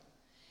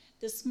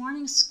This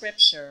morning's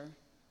scripture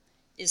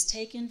is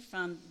taken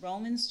from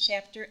Romans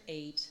chapter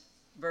 8,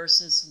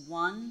 verses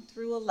 1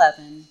 through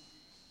 11.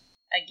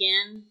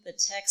 Again, the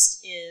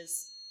text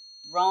is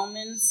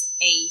Romans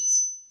 8,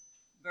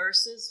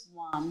 verses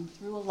 1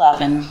 through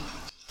 11,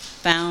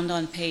 found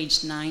on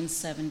page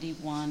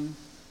 971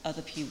 of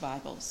the Pew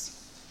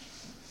Bibles.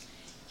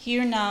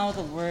 Hear now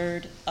the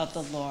word of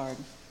the Lord.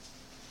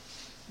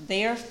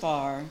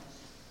 Therefore,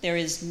 there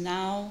is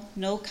now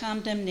no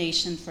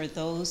condemnation for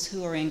those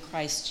who are in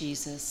Christ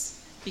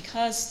Jesus,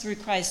 because through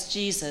Christ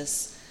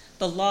Jesus,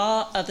 the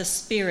law of the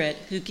Spirit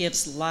who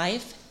gives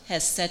life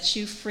has set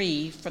you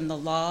free from the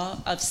law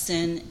of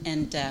sin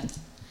and death.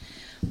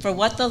 For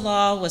what the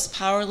law was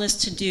powerless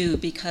to do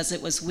because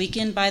it was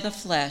weakened by the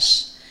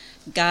flesh,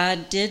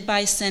 God did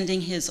by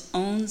sending his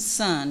own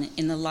Son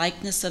in the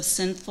likeness of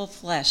sinful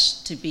flesh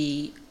to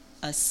be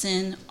a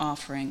sin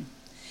offering.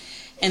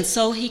 And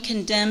so he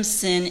condemns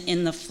sin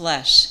in the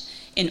flesh,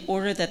 in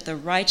order that the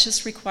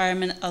righteous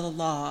requirement of the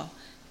law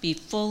be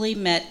fully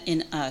met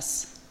in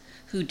us,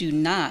 who do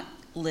not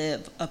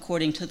live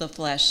according to the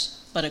flesh,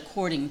 but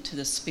according to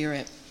the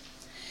Spirit.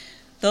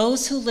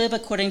 Those who live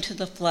according to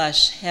the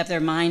flesh have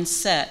their minds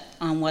set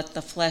on what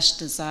the flesh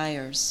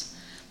desires,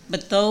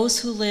 but those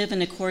who live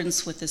in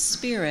accordance with the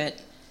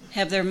Spirit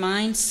have their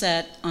minds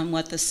set on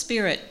what the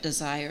Spirit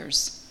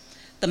desires.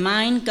 The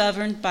mind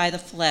governed by the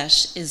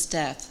flesh is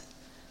death,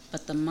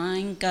 but the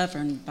mind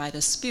governed by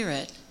the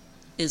Spirit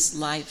is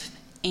life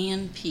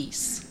and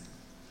peace.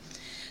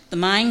 The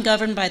mind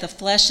governed by the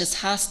flesh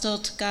is hostile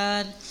to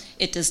God.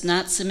 It does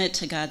not submit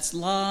to God's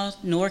law,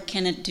 nor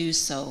can it do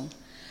so.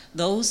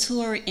 Those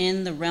who are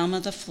in the realm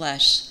of the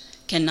flesh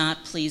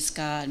cannot please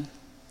God.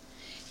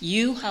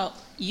 You,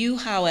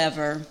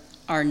 however,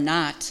 are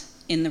not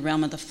in the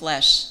realm of the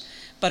flesh,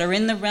 but are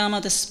in the realm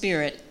of the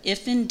Spirit,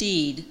 if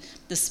indeed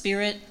the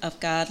Spirit of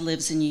God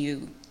lives in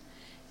you.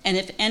 And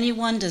if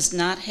anyone does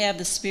not have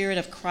the Spirit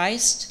of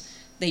Christ,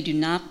 they do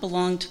not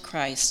belong to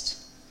Christ.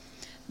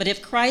 But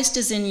if Christ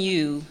is in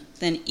you,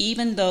 then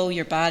even though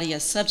your body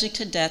is subject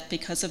to death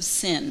because of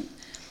sin,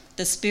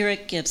 the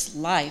Spirit gives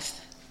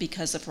life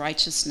because of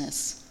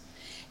righteousness.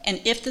 And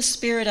if the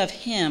Spirit of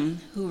him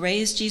who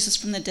raised Jesus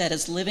from the dead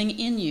is living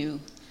in you,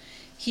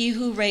 he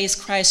who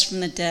raised Christ from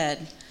the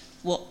dead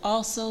will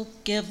also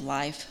give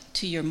life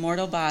to your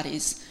mortal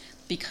bodies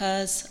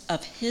because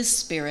of his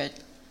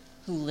Spirit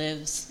who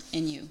lives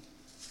in you.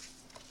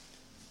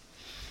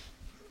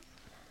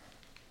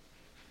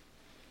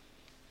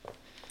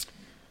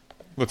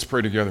 Let's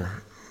pray together.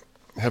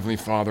 Heavenly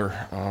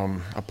Father,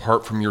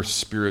 apart from your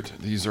Spirit,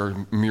 these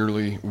are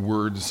merely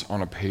words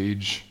on a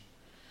page.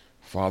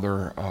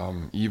 Father,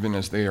 even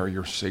as they are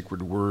your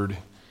sacred word,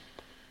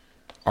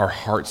 our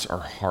hearts are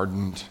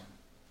hardened.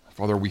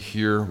 Father, we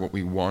hear what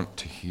we want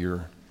to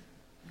hear.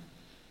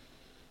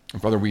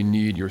 And Father, we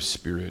need your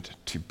Spirit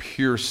to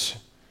pierce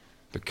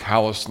the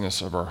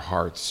callousness of our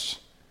hearts,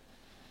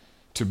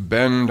 to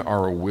bend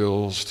our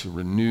wills, to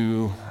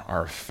renew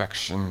our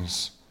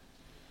affections.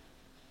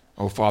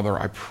 Oh, Father,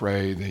 I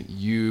pray that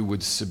you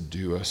would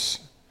subdue us.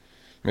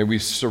 May we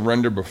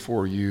surrender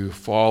before you,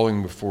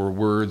 falling before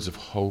words of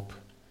hope,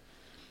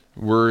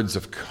 words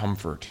of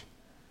comfort,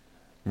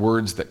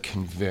 words that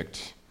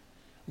convict,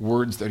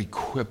 words that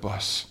equip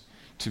us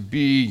to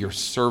be your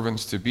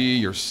servants, to be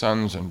your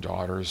sons and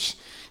daughters,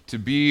 to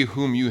be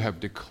whom you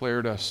have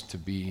declared us to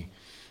be.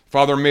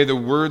 Father, may the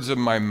words of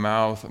my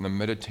mouth and the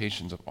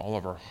meditations of all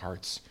of our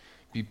hearts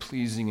be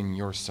pleasing in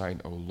your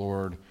sight, O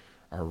Lord,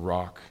 our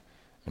rock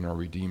and our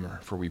Redeemer.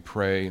 For we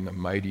pray in the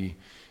mighty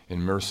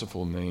and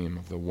merciful name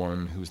of the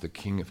one who is the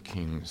King of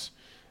kings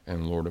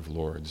and Lord of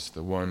lords,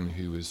 the one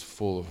who is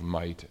full of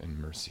might and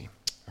mercy,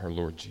 our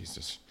Lord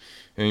Jesus.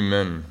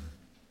 Amen.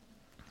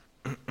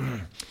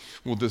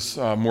 Well, this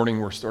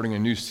morning we're starting a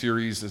new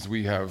series as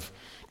we have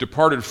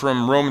departed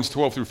from Romans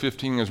 12 through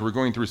 15, as we're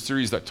going through a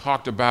series that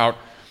talked about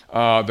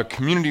the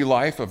community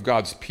life of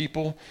God's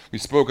people. We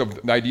spoke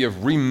of the idea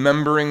of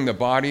remembering the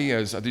body,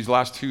 as these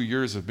last 3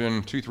 years have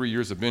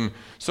been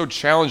so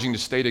challenging to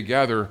stay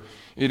together.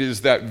 It is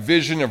that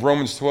vision of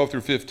Romans 12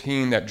 through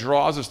 15 that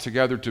draws us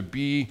together to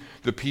be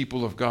the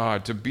people of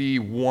God, to be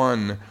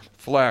one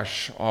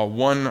flesh,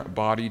 one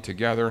body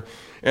together.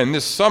 And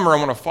this summer I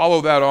want to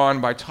follow that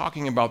on by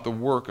talking about the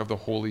work of the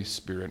Holy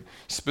Spirit,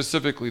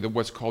 specifically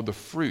what's called the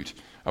fruit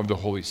of the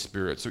Holy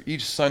Spirit. So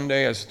each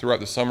Sunday, as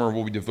throughout the summer,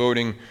 we'll be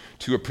devoting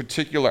to a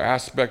particular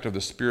aspect of the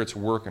Spirit's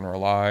work in our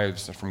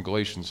lives from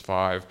Galatians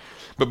 5.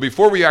 But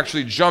before we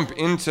actually jump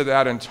into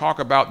that and talk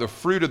about the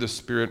fruit of the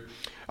Spirit,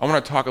 I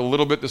want to talk a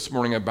little bit this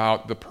morning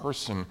about the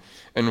person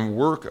and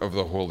work of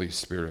the Holy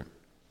Spirit.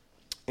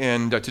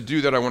 And to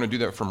do that, I want to do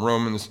that from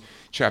Romans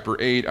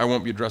chapter 8. I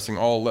won't be addressing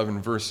all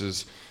 11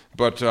 verses,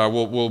 but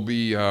we'll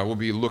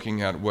be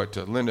looking at what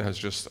Linda has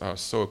just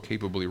so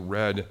capably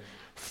read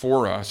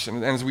for us.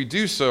 And as we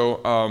do so,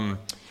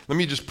 let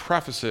me just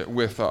preface it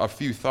with a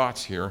few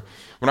thoughts here.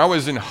 When I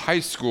was in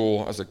high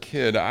school as a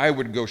kid, I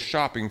would go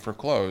shopping for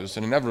clothes,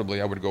 and inevitably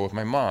I would go with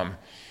my mom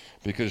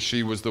because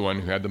she was the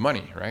one who had the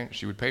money, right?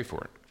 She would pay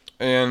for it.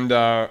 And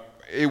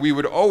we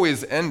would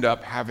always end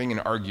up having an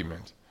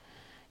argument.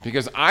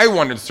 Because I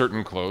wanted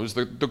certain clothes,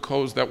 the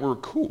clothes that were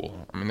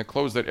cool. I mean, the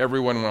clothes that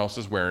everyone else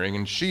is wearing,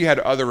 and she had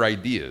other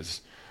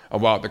ideas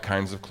about the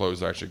kinds of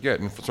clothes I should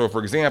get. And so,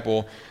 for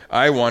example,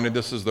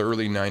 this is the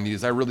early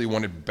 90s, I really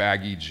wanted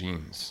baggy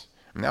jeans.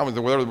 And that was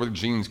what other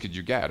jeans could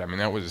you get?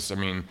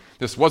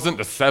 This wasn't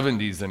the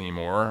 70s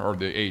anymore, or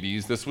the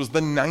 80s, this was the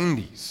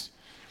 90s.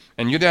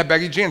 And you'd have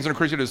baggy jeans, and of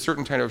course you had a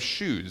certain type of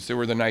shoes. They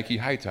were the Nike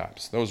high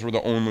tops. Those were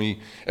the only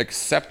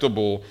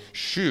acceptable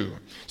shoe.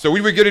 So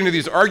we would get into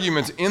these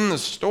arguments in the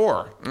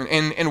store.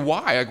 And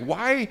why? Like,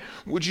 why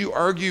would you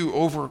argue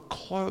over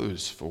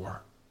clothes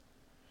for?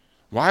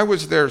 Why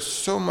was there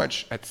so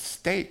much at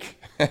stake?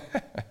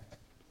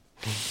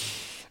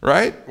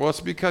 Right? Well,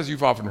 it's because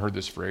you've often heard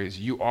this phrase,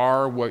 you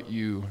are what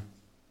you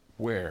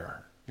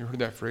wear. You heard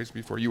that phrase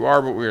before? You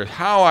are what we wear.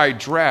 How I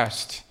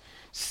dressed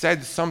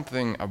said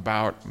something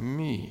about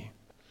me.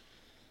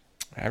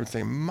 I would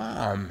say,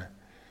 Mom,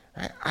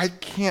 I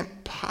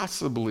can't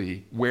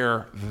possibly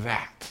wear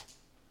that.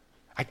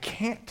 I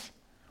can't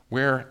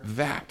wear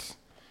that.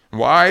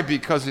 Why?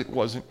 Because it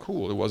wasn't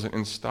cool. It wasn't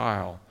in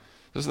style.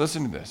 Just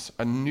listen to this.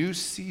 A new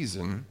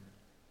season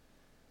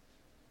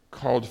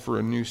called for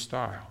a new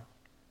style.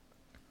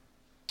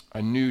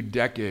 A new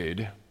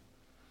decade.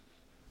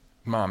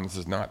 Mom, this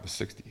is not the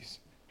 60s.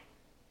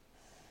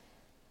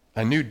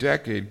 A new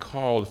decade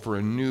called for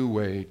a new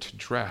way to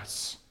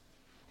dress.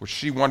 What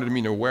she wanted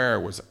me to wear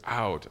was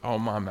out. Oh,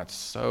 Mom, that's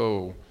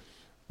so,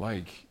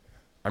 I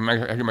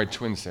hear my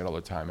twins say it all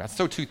the time. That's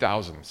so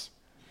 2000s.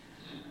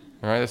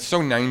 All right, that's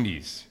so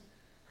 90s.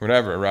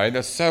 Whatever, right?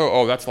 That's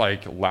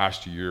like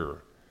last year,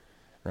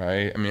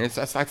 right? I mean,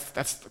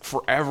 that's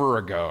forever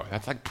ago.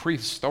 That's like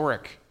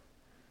prehistoric,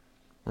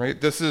 right?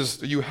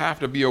 You have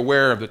to be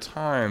aware of the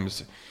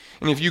times.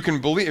 And if you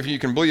can believe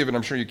it,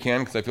 I'm sure you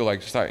can, because I feel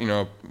like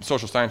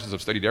social sciences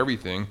have studied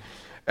everything.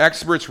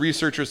 Experts,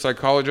 researchers,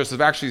 psychologists have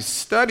actually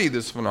studied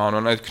this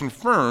phenomenon and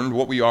confirmed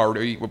what we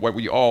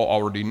all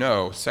already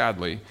know,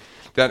 sadly,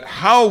 that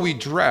how we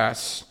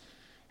dress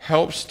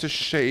helps to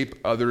shape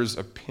others'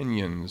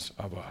 opinions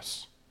of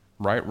us,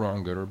 right,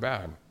 wrong, good, or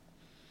bad.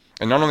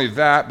 And not only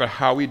that, but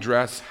how we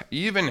dress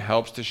even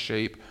helps to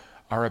shape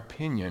our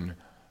opinion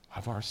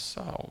of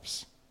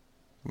ourselves.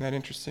 Isn't that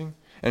interesting?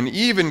 And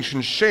even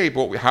can shape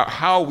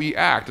how we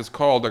act.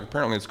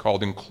 Apparently it's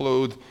called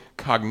enclothed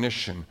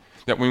cognition.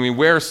 That when we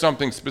wear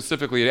something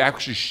specifically, it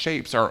actually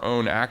shapes our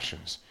own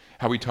actions.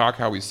 How we talk,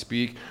 how we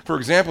speak. For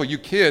example, you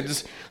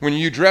kids, when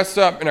you dress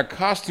up in a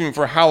costume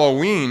for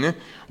Halloween,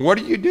 what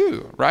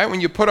do? Right?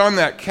 When you put on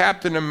that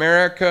Captain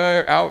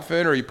America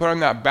outfit or you put on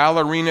that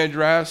ballerina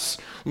dress,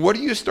 what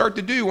do you start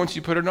to do once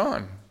you put it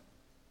on?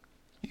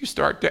 You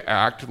start to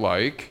act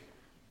like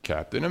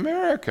Captain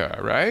America,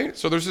 right?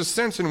 So there's a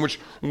sense in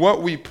which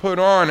what we put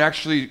on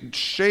actually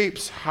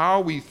shapes how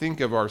we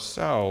think of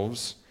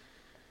ourselves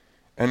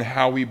and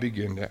how we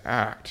begin to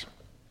act.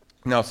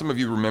 Now, some of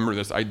you remember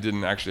this. I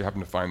didn't actually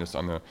happen to find this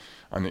on the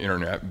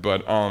internet,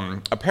 but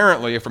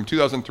apparently from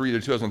 2003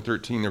 to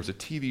 2013, there was a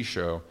TV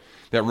show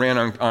that ran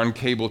on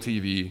cable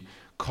TV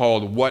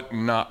called What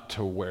Not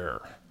to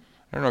Wear.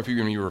 I don't know if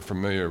you were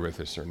familiar with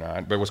this or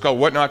not, but it was called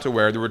What Not to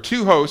Wear. There were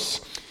two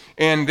hosts,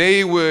 and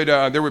there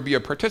would be a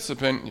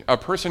participant, a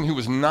person who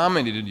was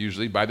nominated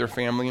usually by their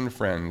family and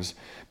friends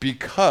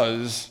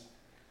because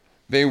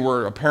they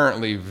were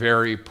apparently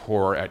very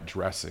poor at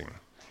dressing.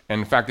 And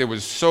in fact, it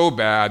was so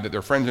bad that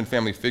their friends and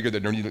family figured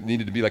that there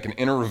needed to be like an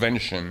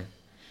intervention,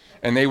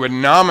 and they would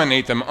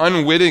nominate them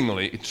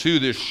unwittingly to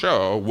this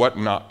show, What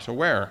Not to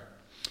Wear.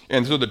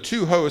 And so the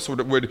two hosts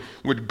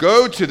would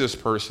go to this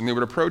person, they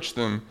would approach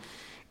them,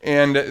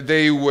 and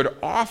they would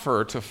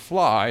offer to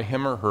fly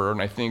him or her,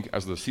 and I think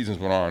as the seasons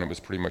went on, it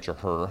was pretty much a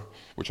her,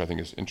 which I think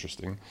is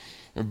interesting.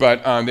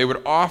 But they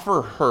would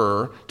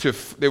offer to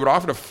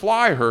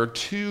fly her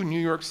to New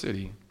York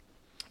City.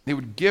 They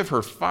would give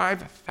her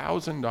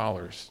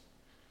 $5,000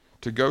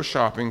 to go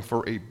shopping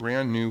for a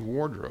brand new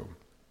wardrobe.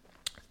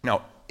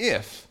 Now,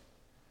 this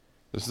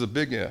is a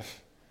big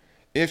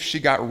if she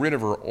got rid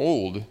of her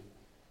old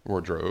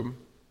wardrobe,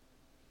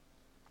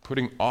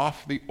 putting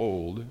off the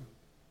old,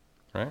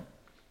 right?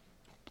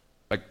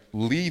 Like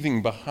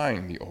leaving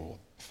behind the old,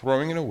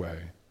 throwing it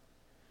away,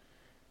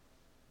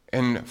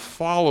 and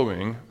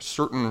following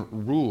certain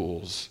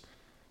rules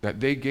that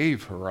they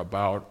gave her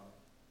about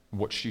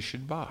what she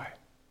should buy.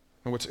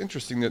 And what's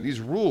interesting that these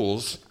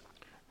rules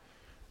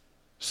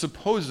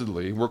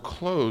supposedly were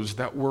clothes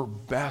that were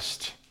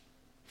best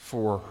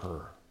for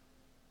her.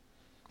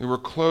 They were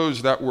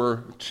clothes that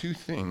were two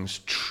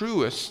things: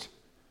 truest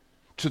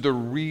to the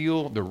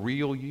real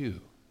you.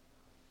 Isn't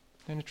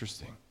that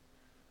interesting?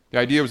 The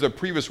idea was that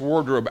previous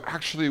wardrobe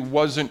actually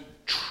wasn't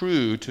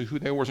true to who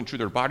they were, wasn't true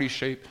to their body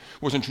shape,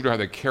 wasn't true to how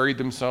they carried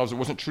themselves, it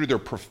wasn't true to their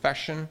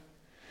profession.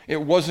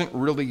 It wasn't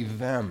really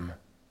them.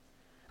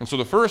 And so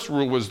the first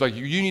rule was like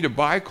you need to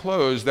buy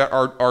clothes that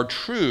are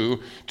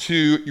true to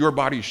your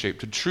body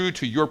shape, true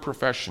to your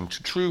profession,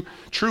 true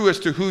as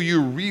to who you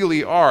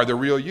really are, the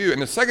real you.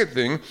 And the second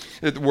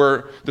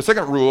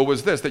rule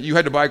was this, that you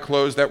had to buy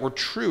clothes that were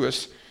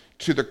truest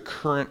to the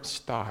current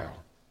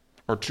style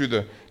or to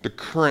the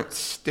current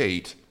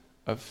state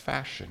of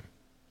fashion.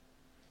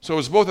 So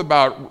it's both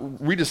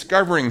about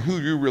rediscovering who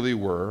you really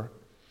were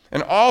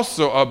and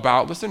also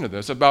about, listen to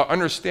this, about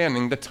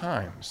understanding the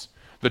times,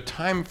 the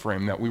time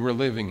frame that we were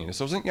living in. This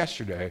wasn't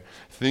yesterday.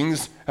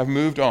 Things have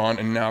moved on,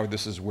 and now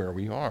this is where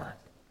we are.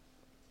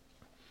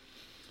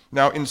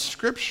 Now, in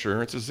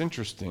Scripture, it's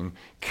interesting,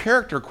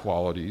 character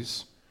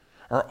qualities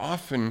are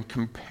often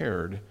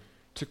compared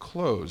to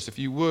clothes. If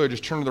you would,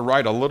 just turn to the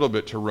right a little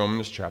bit to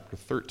Romans chapter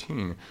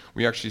 13.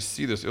 We actually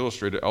see this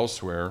illustrated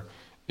elsewhere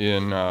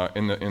in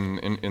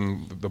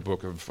the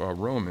book of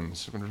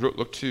Romans. We're going to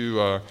look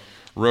to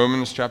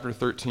Romans chapter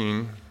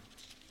 13,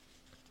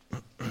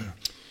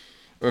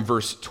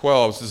 verse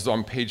 12. This is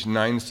on page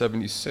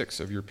 976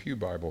 of your Pew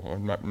Bible,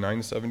 on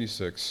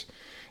 976.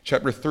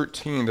 Chapter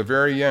 13, the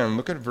very end,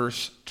 look at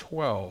verse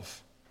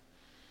 12.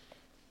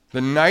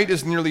 The night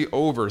is nearly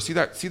over. See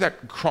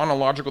that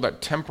chronological,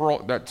 that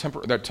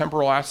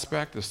temporal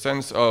aspect, the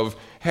sense of,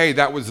 hey,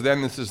 that was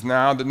then, this is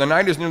now. The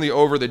night is nearly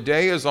over. The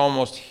day is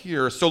almost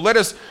here. So let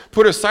us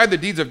put aside the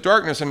deeds of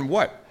darkness and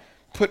what?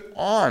 Put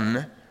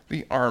on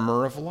the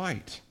armor of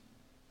light.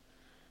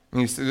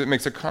 And it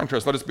makes a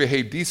contrast. Let us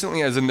behave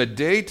decently as in the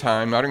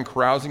daytime, not in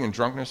carousing and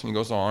drunkenness. And he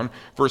goes on.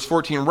 Verse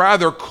 14,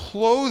 rather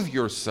clothe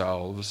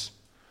yourselves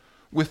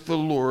with the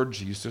Lord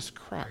Jesus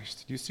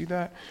Christ. Do you see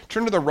that?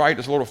 Turn to the right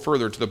just a little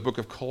further to the book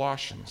of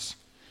Colossians.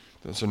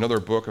 There's another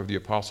book of the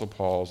Apostle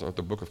Paul's,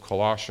 the book of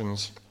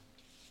Colossians.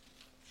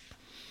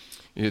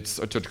 It's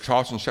to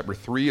Colossians chapter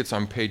 3. It's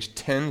on page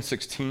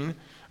 1016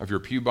 of your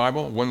Pew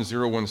Bible,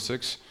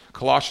 1016.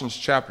 Colossians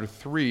chapter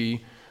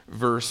 3,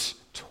 verse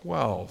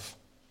 12.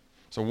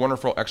 It's a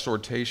wonderful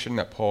exhortation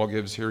that Paul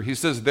gives here. He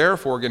says,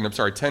 therefore, again,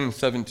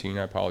 10:17,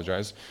 I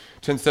apologize.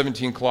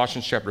 10:17,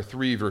 Colossians chapter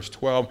 3, verse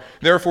 12.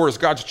 Therefore, as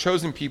God's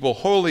chosen people,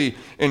 holy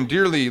and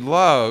dearly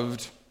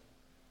loved,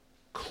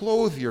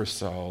 clothe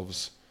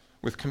yourselves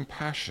with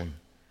compassion,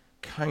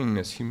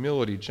 kindness,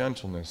 humility,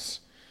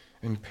 gentleness,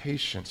 and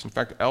patience. In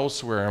fact,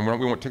 elsewhere, and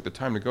we won't take the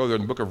time to go there,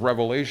 in the book of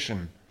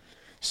Revelation,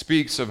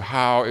 speaks of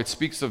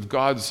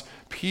God's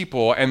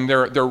people and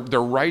their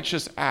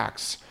righteous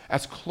acts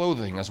as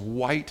clothing, as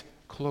white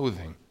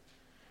clothing.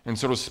 And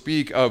so to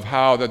speak of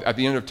how that at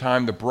the end of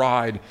time the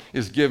bride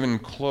is given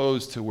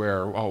clothes to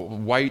wear,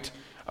 white,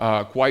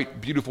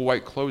 beautiful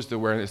white clothes to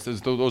wear. And it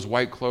says those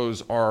white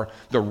clothes are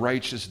the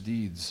righteous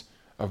deeds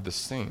of the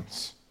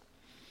saints.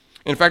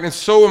 In fact, it's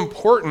so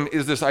important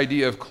is this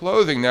idea of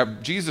clothing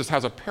that Jesus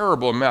has a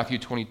parable in Matthew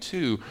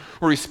 22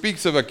 where he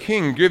speaks of a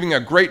king giving a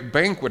great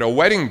banquet, a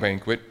wedding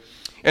banquet.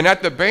 And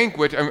at the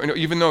banquet,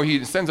 even though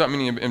he sends out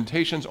many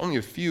invitations, only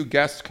a few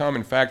guests come.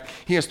 In fact,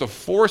 he has to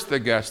force the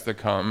guests to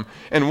come.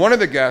 And one of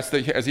the guests,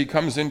 as he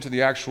comes into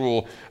the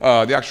actual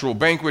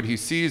banquet,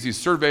 he's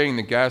surveying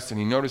the guests, and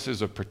he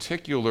notices a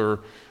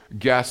particular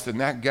guest,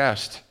 and that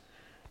guest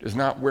is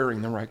not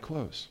wearing the right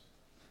clothes.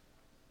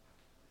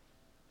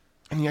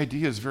 And the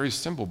idea is very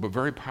simple, but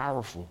very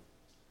powerful.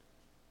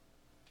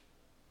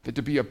 That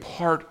to be a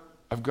part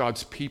of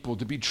God's people,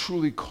 to be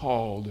truly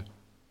called,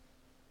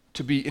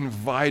 to be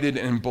invited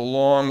and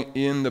belong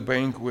in the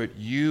banquet,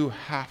 you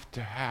have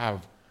to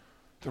have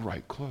the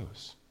right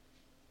clothes.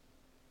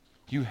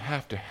 You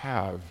have to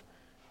have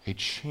a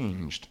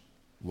changed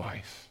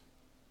life.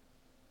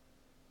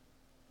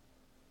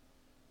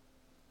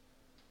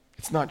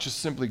 It's not just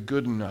simply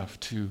good enough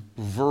to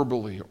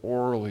verbally,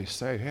 orally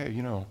say, hey,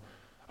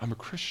 I'm a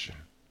Christian.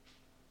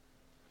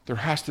 There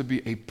has to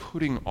be a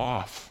putting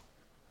off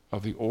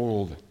of the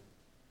old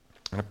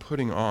and a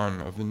putting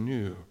on of the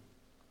new.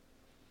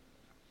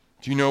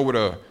 Do you know what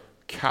a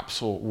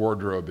capsule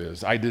wardrobe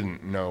is? I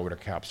didn't know what a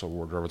capsule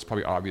wardrobe is. It's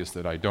probably obvious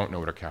that I don't know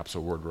what a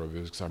capsule wardrobe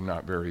is because I'm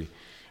not very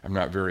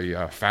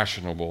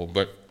fashionable,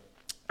 but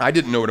I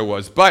didn't know what it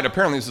was. But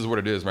apparently this is what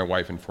it is. My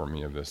wife informed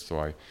me of this, so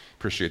I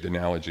appreciate the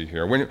analogy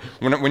here. When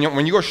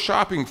you go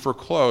shopping for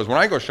clothes, when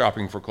I go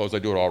shopping for clothes, I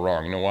do it all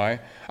wrong. You know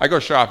why? I go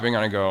shopping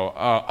and I go,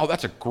 oh,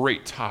 that's a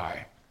great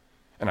tie,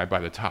 and I buy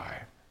the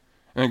tie.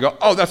 And I go,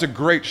 oh, that's a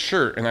great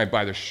shirt, and I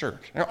buy the shirt.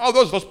 And oh,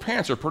 those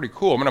pants are pretty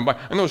cool. I'm going to buy,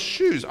 and those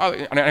shoes,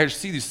 and I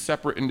see these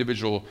separate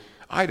individual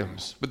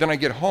items. But then I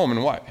get home,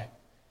 and what?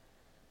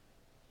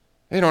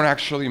 They don't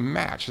actually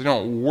match. They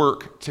don't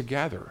work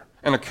together.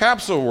 And a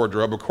capsule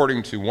wardrobe,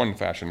 according to one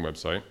fashion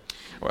website,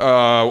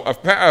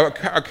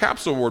 a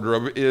capsule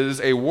wardrobe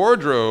is a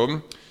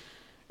wardrobe.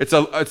 A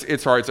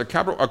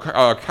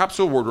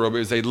capsule wardrobe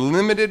is a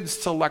limited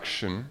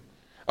selection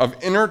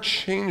of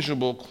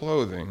interchangeable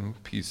clothing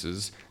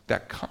pieces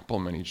that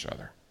complement each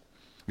other.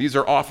 These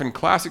are often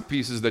classic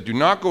pieces that do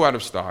not go out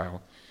of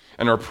style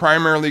and are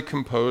primarily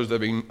composed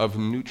of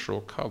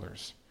neutral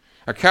colors.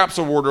 A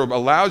capsule wardrobe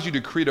allows you to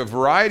create a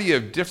variety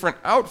of different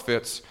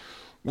outfits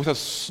with a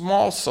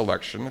small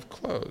selection of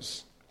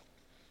clothes.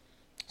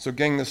 So,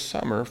 gang, this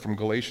summer from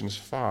Galatians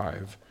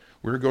 5,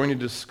 we're going to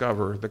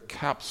discover the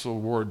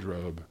capsule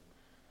wardrobe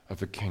of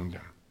the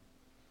kingdom.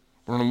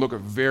 We're going to look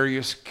at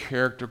various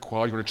character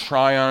qualities. We're going to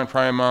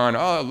try them on.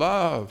 Oh,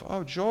 love.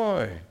 Oh,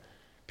 joy.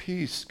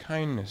 Peace,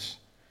 kindness,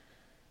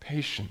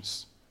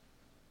 patience,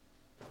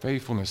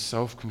 faithfulness,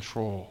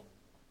 self-control.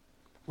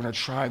 We're going to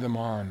try them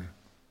on.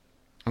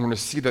 I'm going to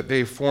see that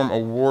they form a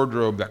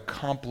wardrobe that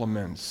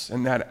complements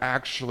and that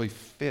actually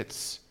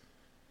fits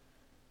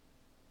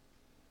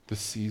the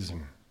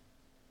season.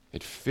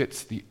 It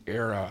fits the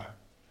era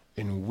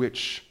in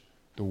which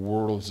the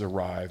world has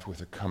arrived with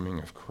the coming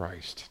of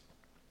Christ.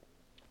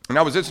 And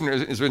it was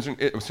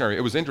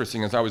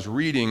interesting as I was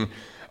reading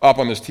up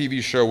on this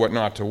TV show, What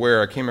Not to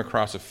Wear, I came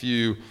across a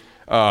few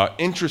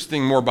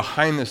interesting, more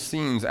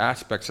behind-the-scenes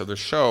aspects of the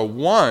show.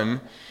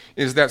 One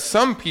is that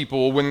some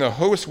people, when the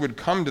host would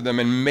come to them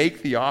and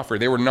make the offer,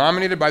 they were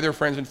nominated by their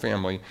friends and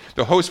family,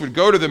 the host would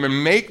go to them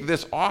and make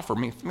this offer. I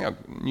mean,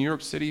 New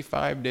York City,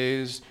 5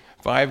 days,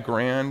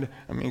 $5,000.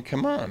 I mean,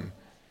 come on.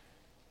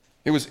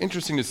 It was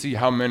interesting to see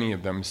how many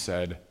of them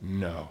said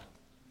no.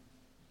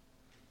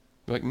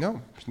 They're like,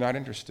 no, he's not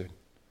interested.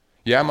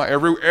 Yeah,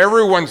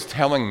 everyone's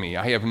telling me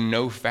I have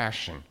no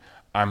fashion.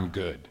 I'm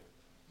good.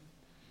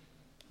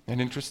 Isn't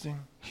that interesting?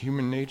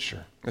 Human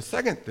nature. The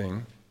second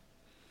thing,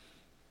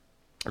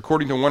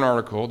 according to one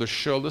article, the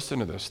show, listen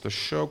to this, the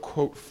show,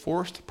 quote,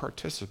 forced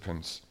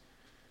participants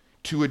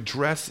to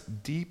address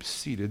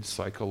deep-seated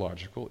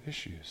psychological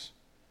issues.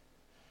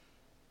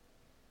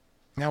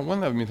 Now,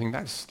 one of them, you think,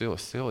 that's still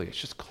silly. It's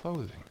just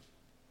clothing.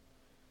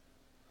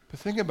 But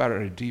think about it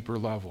at a deeper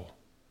level.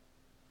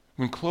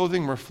 When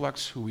clothing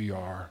reflects who we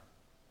are,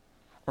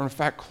 or in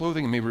fact,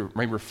 clothing may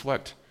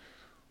reflect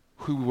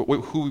who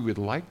we would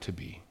like to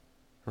be,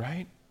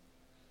 right?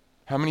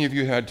 How many of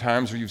you had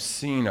times where you've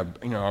seen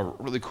a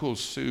really cool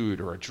suit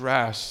or a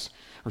dress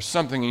or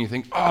something and you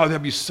think, oh,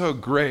 that'd be so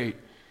great.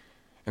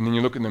 And then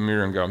you look in the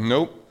mirror and go,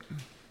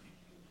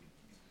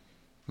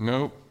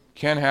 nope,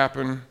 can't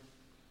happen.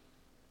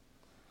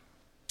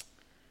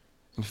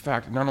 In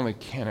fact, not only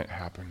can it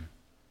happen,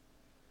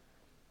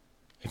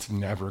 it's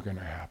never going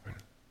to happen.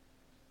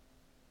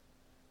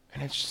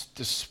 And it's just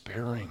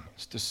despairing.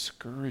 It's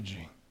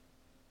discouraging.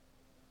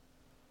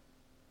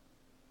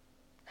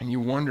 And you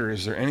wonder,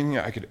 is there anything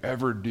I could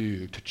ever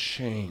do to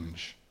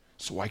change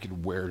so I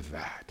could wear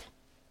that?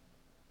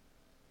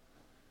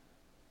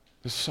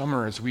 This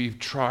summer, as we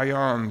try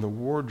on the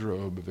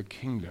wardrobe of the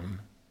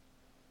kingdom,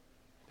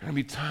 there are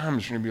going to be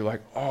times you're going to be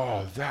like,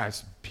 oh,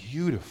 that's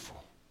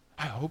beautiful.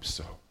 I hope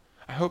so.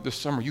 I hope this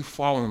summer you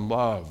fall in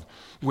love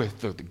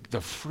with the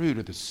fruit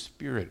of the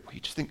Spirit. You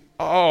just think,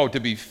 oh, to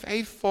be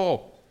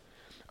faithful.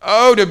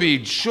 Oh, to be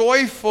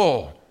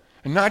joyful.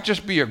 And not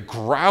just be a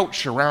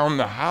grouch around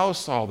the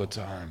house all the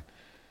time.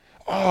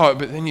 Oh,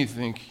 but then you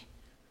think,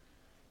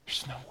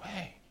 there's no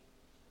way.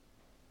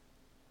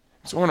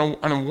 So I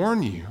want to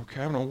warn you,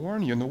 okay? I'm going to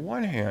warn you. On the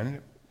one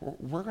hand,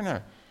 we're going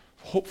to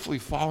hopefully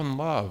fall in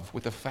love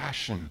with the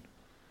fashion,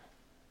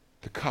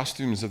 the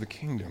costumes of the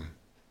kingdom.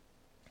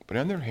 But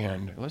on the other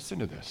hand, listen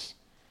to this.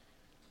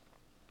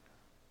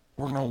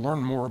 We're going to learn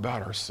more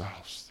about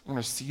ourselves. We're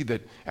going to see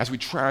that as we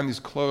try on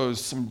these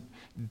clothes, some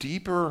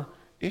deeper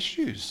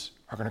issues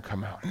are going to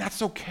come out. And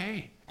that's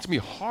okay. It's going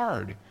to be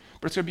hard,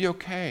 but it's going to be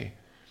okay.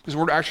 Because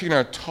we're actually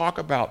going to talk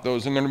about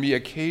those, and there are going to be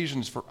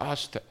occasions for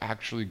us to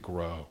actually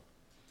grow.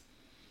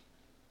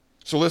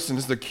 So listen,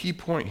 this is the key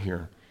point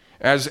here.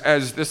 As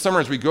this summer,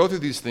 as we go through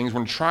these things, we're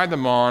going to try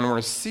them on, we're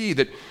going to see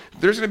that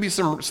there's going to be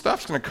some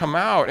stuff that's going to come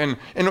out. And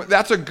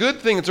that's a good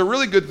thing. It's a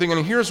really good thing.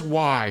 And here's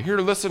why. Here,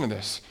 listen to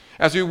this.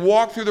 As we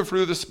walk through the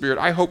fruit of the Spirit,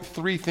 I hope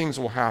 3 things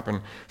will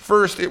happen.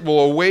 First, it will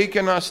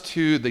awaken us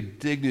to the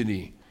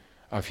dignity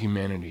of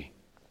humanity.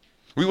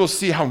 We will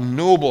see how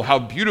noble, how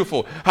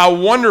beautiful, how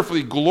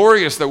wonderfully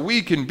glorious that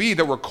we can be,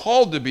 that we're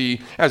called to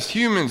be as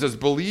humans, as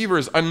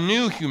believers, a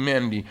new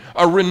humanity,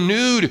 a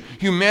renewed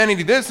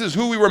humanity. This is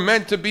who we were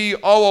meant to be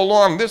all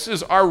along. This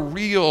is our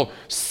real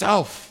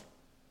self.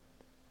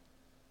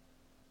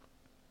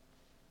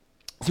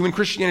 See, when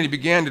Christianity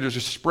began to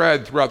just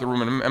spread throughout the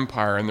Roman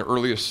Empire in the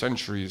earliest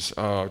centuries,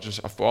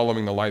 just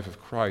following the life of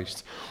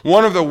Christ,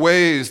 one of the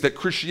ways that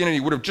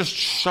Christianity would have just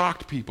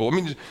shocked people,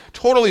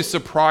 totally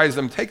surprised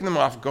them, taken them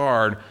off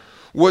guard,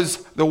 was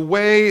the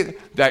way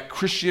that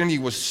Christianity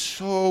was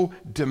so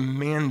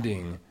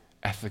demanding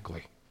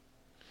ethically.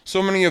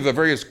 So many of the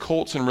various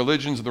cults and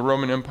religions of the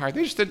Roman Empire,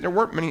 there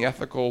weren't many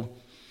ethical,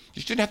 you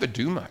just didn't have to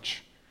do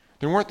much.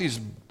 There weren't these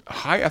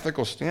high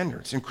ethical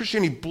standards. And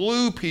Christianity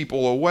blew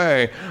people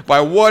away by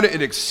what it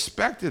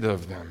expected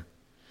of them.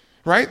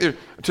 Right?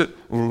 To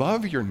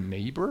love your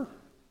neighbor.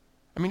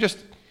 I mean, just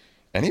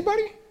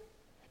anybody?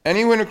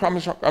 Anyone who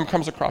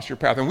comes across your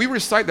path. And we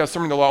recite that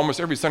somewhere in the law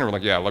almost every Sunday. We're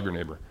like, yeah, love your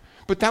neighbor.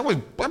 But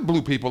that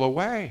blew people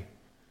away.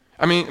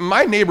 I mean,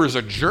 my neighbor is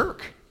a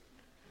jerk.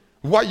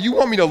 What you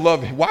want me to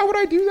love him? Why would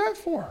I do that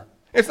for?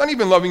 It's not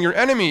even loving your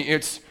enemy.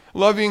 It's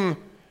loving,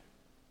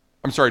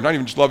 not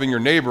even just loving your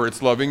neighbor.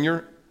 It's loving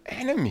your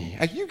enemy.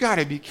 Like, you got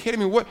to be kidding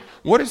me.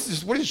 What is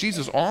this? What is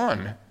Jesus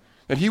on?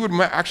 That he would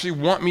actually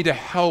want me to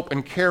help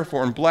and care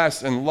for and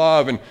bless and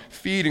love and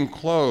feed and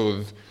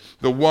clothe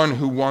the one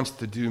who wants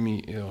to do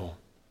me ill.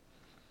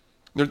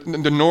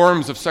 The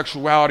norms of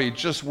sexuality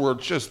were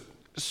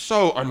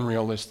so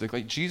unrealistic.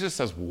 Like, Jesus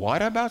says,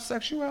 what about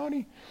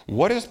sexuality?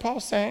 What is Paul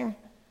saying?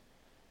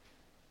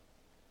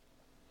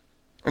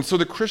 And so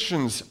the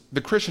Christian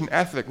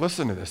ethic,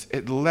 listen to this,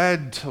 it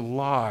led to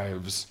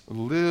lives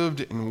lived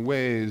in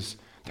ways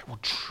that were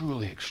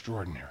truly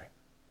extraordinary.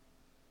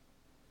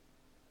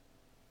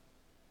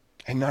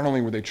 And not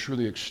only were they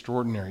truly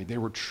extraordinary, they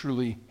were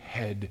truly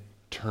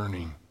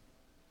head-turning.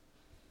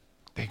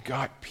 They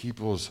got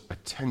people's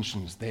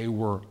attentions. They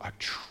were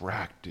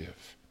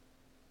attractive.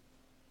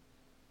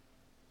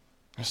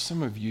 Now,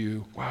 some of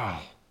you,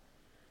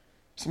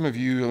 some of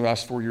you in the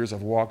last 4 years,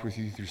 I've walked with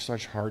you through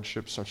such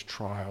hardship, such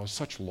trials,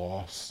 such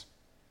loss.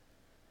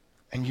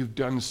 And you've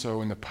done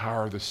so in the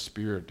power of the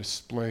Spirit,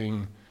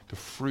 displaying the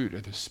fruit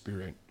of the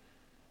Spirit.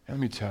 And let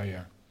me tell you,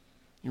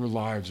 your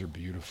lives are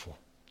beautiful,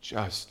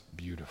 just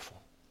beautiful.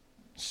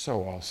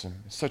 So awesome.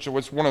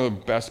 It's one of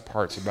the best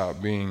parts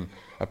about being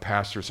a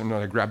pastor.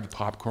 Sometimes I grab the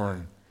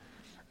popcorn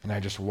and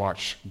I just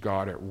watch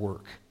God at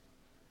work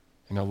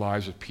in the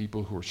lives of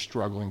people who are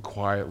struggling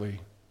quietly,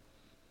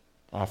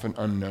 often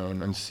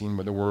unknown, unseen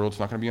by the world. It's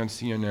not going to be on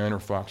CNN or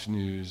Fox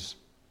News.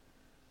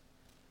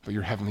 But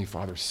your Heavenly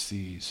Father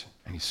sees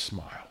and He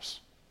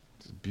smiles.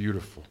 It's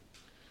beautiful.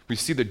 We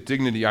see the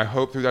dignity. I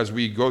hope that as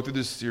we go through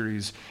this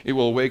series, it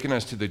will awaken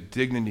us to the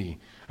dignity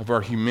of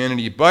our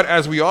humanity. But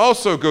as we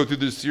also go through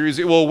this series,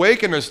 it will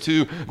awaken us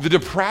to the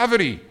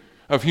depravity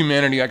of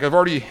humanity, like I've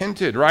already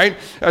hinted, right?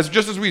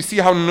 Just as we see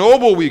how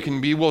noble we can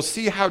be, we'll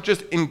see how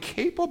just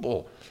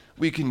incapable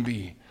we can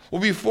be.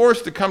 We'll be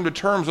forced to come to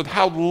terms with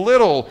how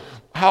little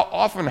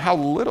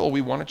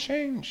we want to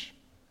change.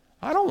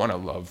 I don't want to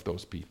love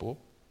those people.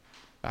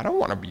 I don't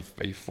want to be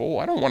faithful.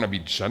 I don't want to be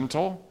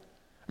gentle.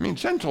 I mean,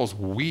 gentle's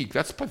weak.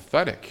 That's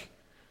pathetic.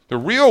 The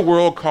real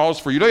world calls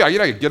for you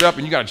to get up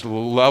and you got to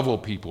level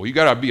people. You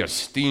got to be a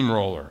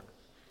steamroller.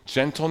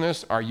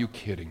 Gentleness? Are you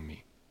kidding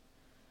me?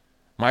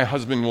 My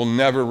husband will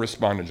never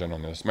respond to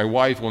gentleness. My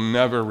wife will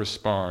never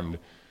respond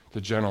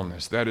to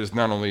gentleness. That is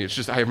not only, it's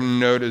just I have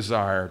no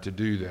desire to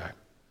do that.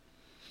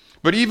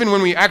 But even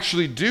when we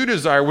actually do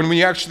desire, when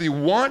we actually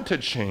want to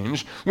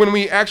change, when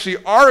we actually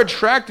are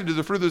attracted to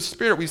the fruit of the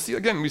Spirit, we see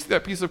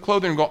that piece of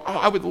clothing and go, oh,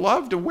 I would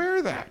love to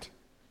wear that.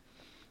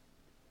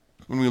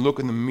 When we look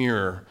in the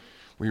mirror,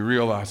 we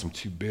realize I'm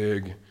too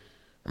big,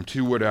 I'm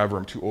too whatever,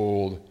 I'm too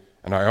old,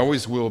 and I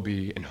always will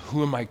be, and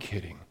who am I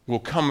kidding? We'll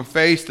come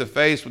face to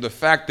face with the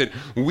fact that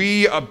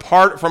we,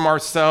 apart from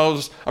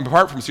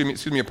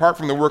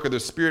the work of the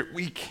Spirit,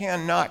 we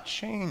cannot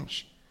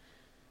change.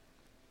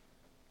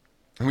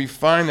 And we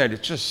find that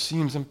it just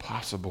seems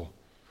impossible.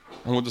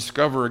 And we'll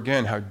discover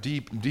again how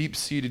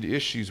deep-seated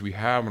issues we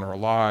have in our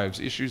lives,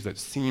 issues that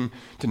seem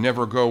to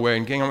never go away.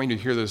 And gang, I want you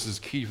to hear this is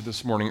key for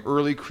this morning.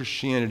 Early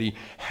Christianity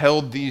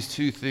held these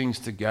two things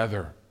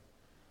together.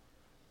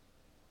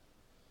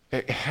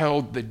 It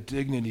held the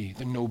dignity,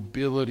 the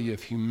nobility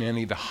of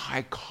humanity, the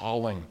high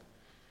calling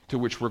to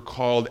which we're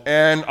called,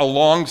 and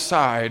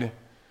alongside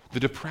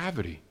the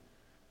depravity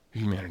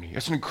of humanity.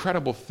 It's an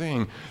incredible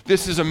thing.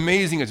 This is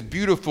amazing. It's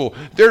beautiful.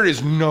 There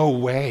is no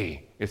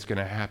way it's going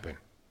to happen.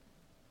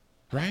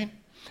 Right?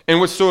 And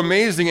what's so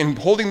amazing in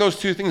holding those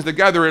two things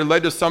together, it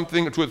led to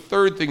a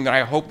third thing that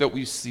I hope that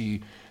we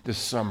see this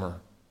summer.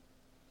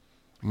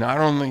 Not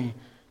only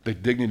the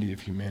dignity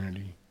of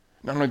humanity,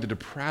 not only the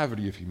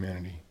depravity of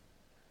humanity,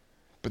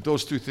 but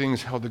those two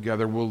things held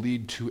together will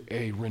lead to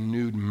a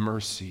renewed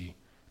mercy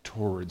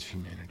towards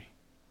humanity.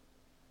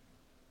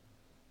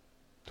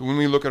 So when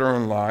we look at our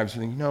own lives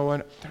and think, you know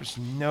what, there's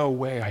no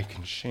way I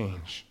can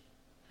change.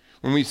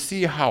 When we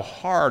see how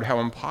hard, how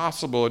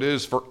impossible it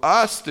is for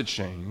us to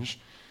change,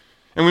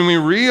 and when we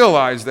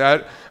realize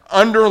that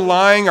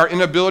underlying our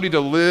inability to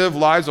live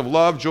lives of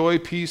love, joy,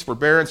 peace,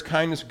 forbearance,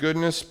 kindness,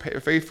 goodness,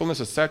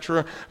 faithfulness,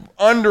 etc.,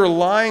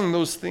 underlying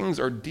those things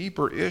are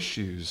deeper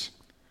issues,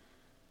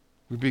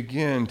 we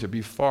begin to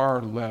be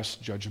far less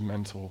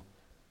judgmental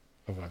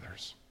of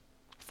others.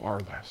 Far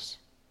less.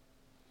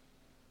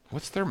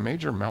 What's their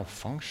major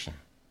malfunction?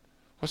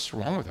 What's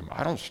wrong with them?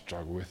 I don't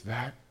struggle with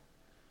that.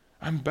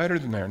 I'm better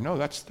than that. No,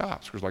 that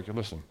stops. Because like,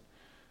 listen,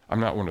 I'm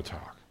not one to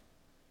talk.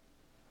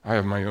 I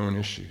have my own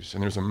issues.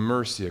 And there's a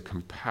mercy, a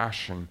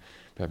compassion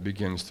that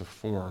begins to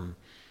form.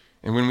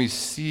 And when we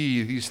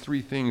see these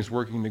three things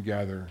working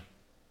together,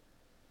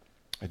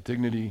 a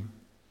dignity,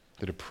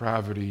 the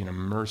depravity, and a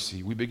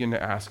mercy, we begin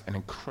to ask an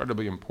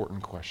incredibly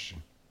important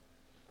question.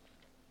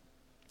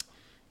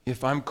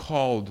 If I'm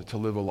called to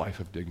live a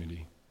life of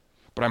dignity,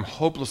 but I'm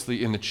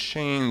hopelessly in the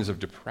chains of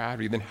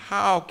depravity, then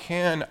how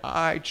can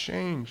I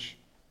change?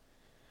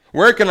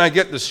 Where can I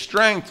get the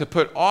strength to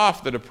put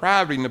off the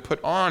depravity and to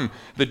put on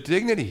the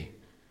dignity?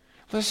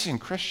 Listen,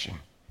 Christian,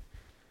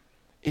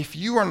 if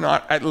you are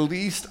not at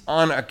least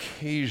on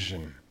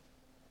occasion,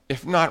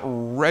 if not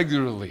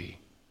regularly,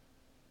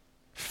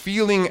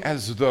 feeling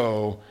as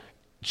though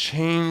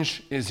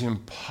change is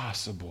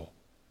impossible,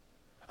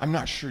 I'm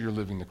not sure you're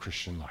living the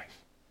Christian life.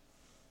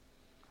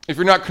 If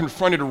you're not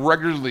confronted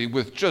regularly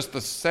with just the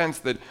sense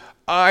that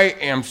I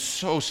am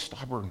so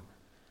stubborn,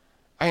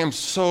 I am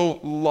so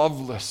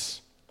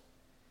loveless.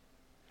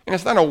 And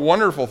it's not a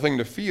wonderful thing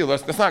to feel.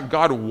 That's not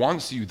God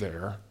wants you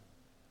there.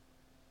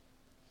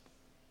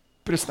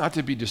 But it's not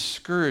to be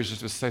discouraged,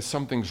 it's to say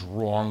something's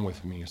wrong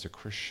with me as a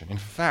Christian. In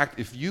fact,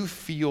 if you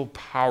feel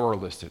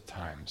powerless at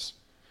times,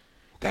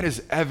 that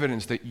is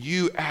evidence that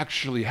you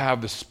actually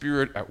have the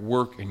Spirit at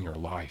work in your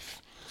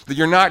life. That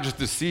you're not just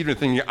deceived and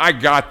thinking, I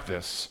got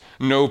this,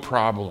 no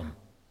problem.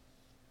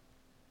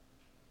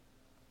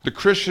 The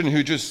Christian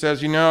who just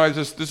says,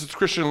 this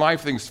Christian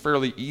life thing's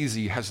fairly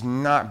easy, has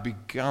not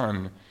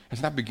begun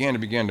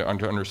to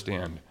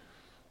understand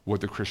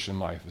what the Christian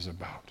life is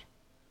about.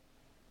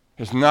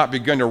 Has not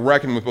begun to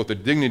reckon with both the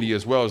dignity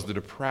as well as the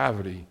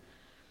depravity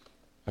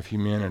of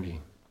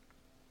humanity.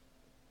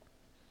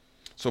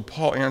 So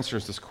Paul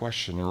answers this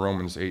question in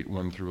Romans 8,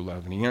 1 through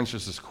 11. He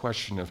answers this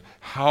question of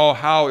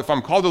how, if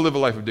I'm called to live a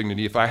life of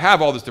dignity, if I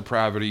have all this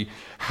depravity,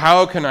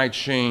 how can I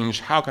change?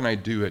 How can I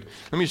do it?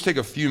 Let me just take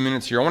a few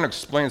minutes here. I want to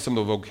explain some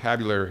of the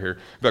vocabulary here,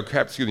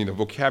 the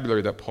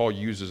vocabulary that Paul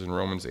uses in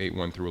Romans 8,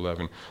 1 through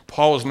 11.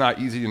 Paul is not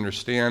easy to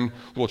understand.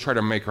 We'll try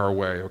to make our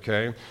way,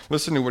 okay?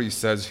 Listen to what he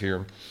says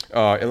here.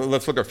 And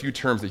let's look at a few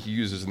terms that he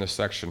uses in this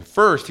section.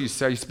 First, he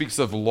speaks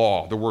of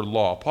law, the word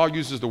law. Paul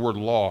uses the word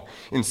law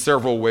in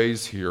several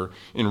ways here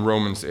in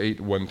Romans 8,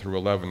 1 through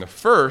 11. The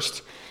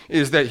first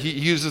is that he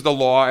uses the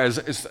law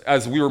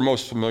as we were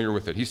most familiar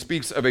with it. He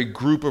speaks of a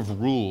group of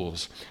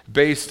rules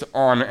based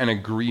on an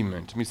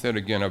agreement. Let me say it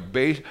again,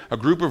 a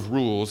group of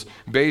rules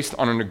based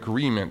on an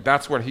agreement.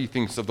 That's what he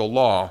thinks of the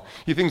law.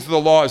 He thinks of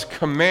the law as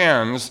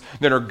commands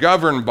that are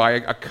governed by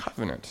a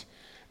covenant.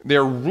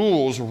 They're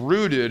rules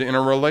rooted in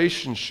a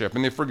relationship.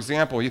 And for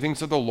example, he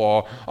thinks of the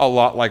law a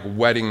lot like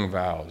wedding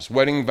vows.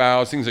 Wedding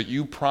vows, things that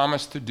you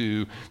promise to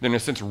do, then in a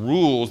sense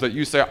rules that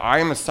you say, I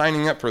am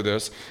signing up for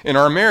this in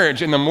our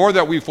marriage. And the more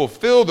that we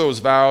fulfill those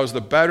vows,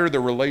 the better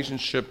the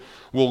relationship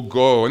will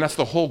go. And that's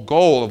the whole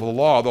goal of the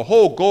law. The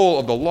whole goal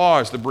of the law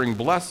is to bring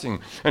blessing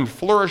and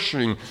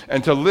flourishing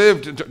and to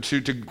live,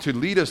 to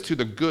lead us to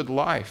the good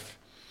life.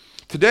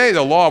 Today,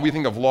 the law, we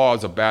think of law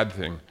as a bad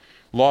thing.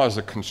 Law is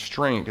a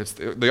constraint. It's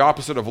the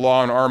opposite of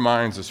law in our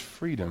minds is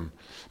freedom.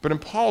 But in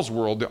Paul's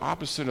world, the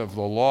opposite of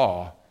the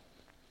law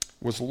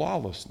was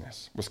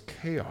lawlessness, was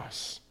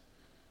chaos.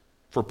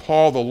 For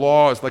Paul, the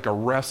law is like a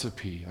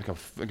recipe,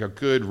 like a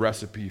good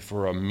recipe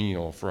for a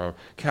meal, for a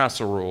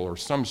casserole or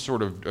some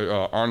sort of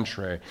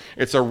entree.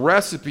 It's a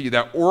recipe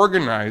that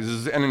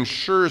organizes and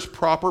ensures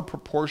proper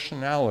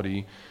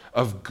proportionality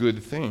of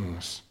good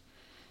things.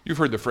 You've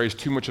heard the phrase,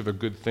 too much of a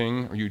good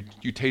thing, or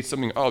you taste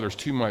something, oh, there's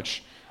too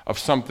much of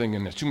something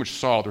and there's too much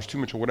salt, there's too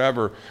much of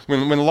whatever.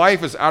 When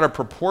life is out of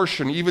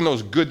proportion, even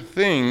those good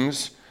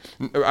things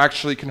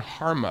actually can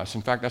harm us.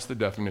 In fact, that's the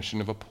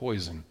definition of a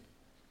poison.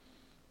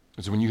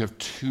 It's when you have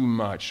too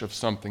much of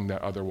something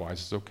that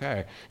otherwise is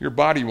okay. Your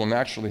body will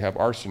naturally have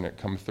arsenic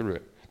come through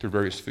it, through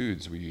various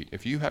foods we eat.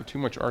 If you have too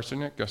much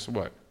arsenic, guess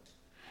what?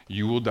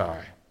 You will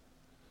die.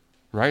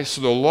 Right?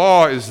 So the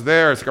law is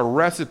there. It's like a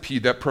recipe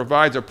that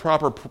provides a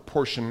proper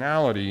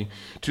proportionality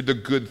to the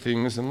good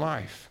things in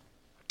life.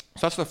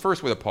 So that's the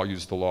first way that Paul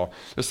uses the law.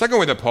 The second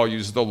way that Paul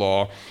uses the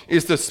law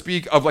is to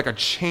speak of like a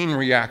chain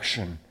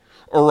reaction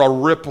or a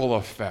ripple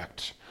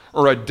effect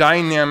or a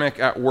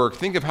dynamic at work.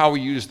 Think of how we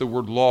use the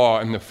word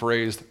law in the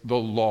phrase, the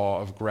law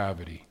of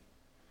gravity.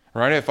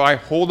 Right? If I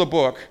hold a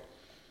book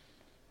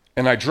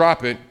and I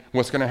drop it,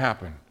 what's going to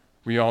happen?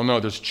 We all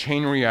know there's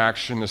chain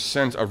reaction, the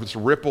sense of this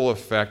ripple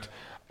effect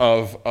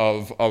of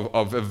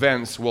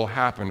events will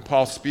happen.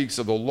 Paul speaks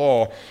of the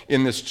law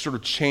in this sort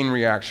of chain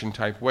reaction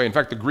type way. In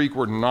fact, the Greek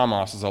word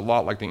nomos is a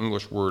lot like the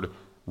English word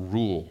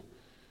rule.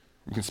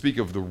 You can speak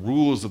of the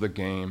rules of the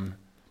game,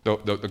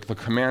 the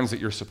commands that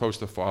you're supposed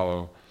to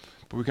follow,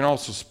 but we can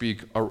also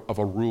speak of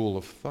a rule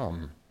of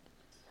thumb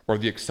or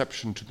the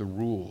exception to the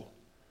rule.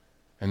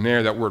 And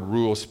there, that word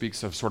rule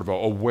speaks of sort of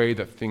a way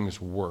that things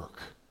work.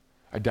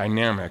 A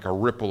dynamic, a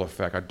ripple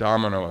effect, a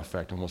domino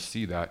effect, and we'll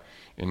see that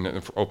in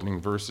the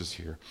opening verses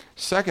here.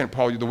 Second,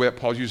 the way that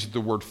Paul uses the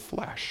word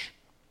flesh.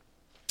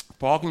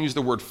 Paul can use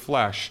the word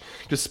flesh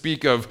to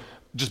speak of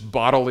just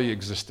bodily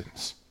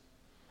existence.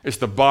 It's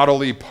the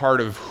bodily part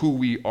of who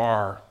we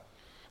are.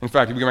 In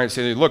fact, we might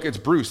say, look, it's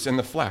Bruce in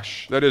the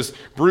flesh. That is,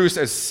 Bruce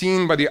as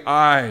seen by the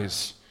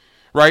eyes.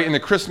 Right? In the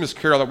Christmas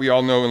carol that we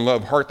all know and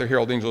love, Hark the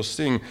Herald Angels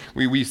Sing,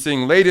 we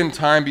sing, late in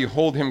time,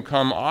 behold him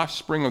come,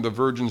 offspring of the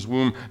virgin's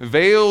womb,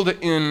 veiled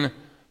in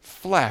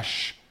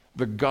flesh,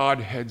 the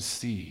Godhead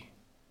see.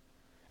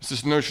 It's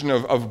this notion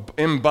of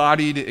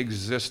embodied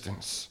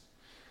existence.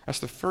 That's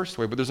the first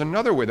way, but there's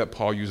another way that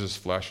Paul uses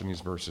flesh in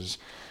these verses.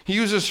 He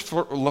uses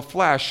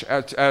flesh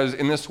as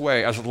in this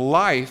way, as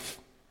life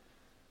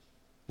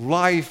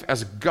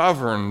as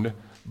governed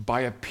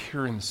by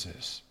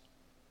appearances.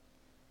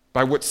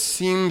 By what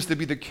seems to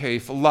be the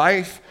case,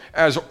 life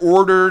as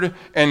ordered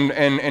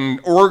and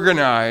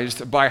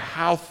organized by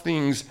how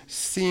things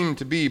seem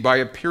to be, by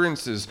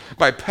appearances,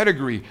 by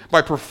pedigree,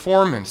 by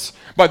performance,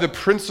 by the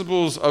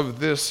principles of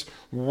this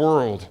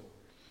world.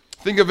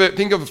 Think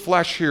of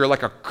flesh here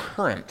like a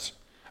current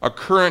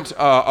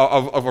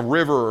of a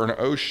river or an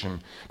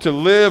ocean. To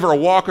live or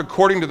walk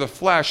according to the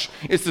flesh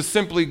is to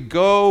simply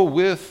go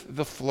with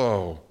the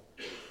flow.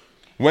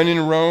 When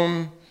in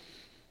Rome,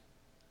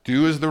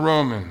 do as the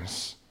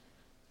Romans.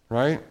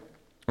 right?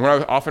 When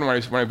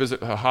I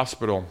visit a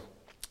hospital,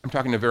 I'm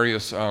talking to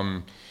various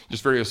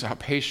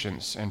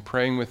patients and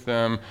praying with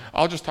them.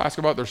 I'll just ask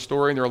about their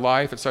story, their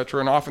life, etc.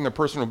 And often the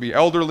person will be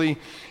elderly,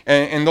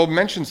 and they'll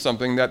mention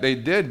something that they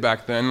did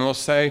back then, and they'll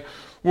say,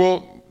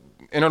 well,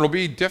 and it'll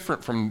be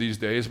different from these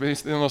days, but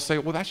then they'll say,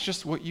 well, that's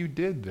just what you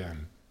did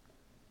then.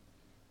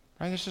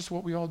 Right? That's just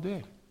what we all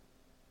did.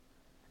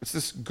 It's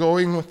this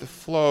going with the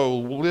flow,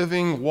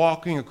 living,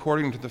 walking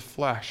according to the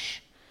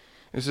flesh.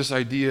 It's this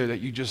idea that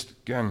you just,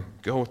 again,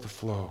 go with the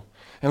flow.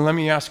 And let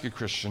me ask you,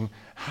 Christian,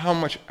 how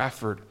much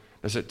effort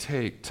does it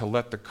take to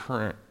let the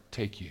current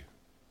take you?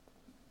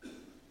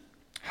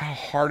 How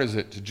hard is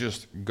it to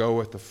just go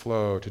with the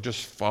flow, to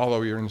just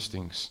follow your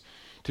instincts,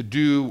 to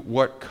do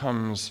what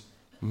comes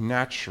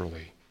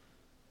naturally?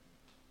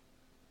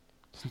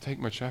 It doesn't take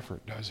much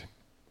effort, does it?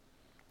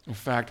 In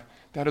fact,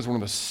 that is one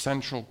of the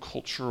central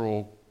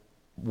cultural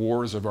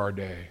wars of our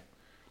day,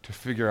 to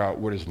figure out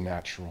what is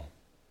natural.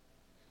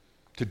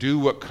 To do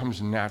what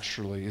comes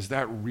naturally. Is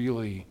that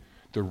really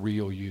the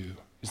real you?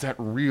 Is that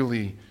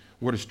really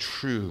what is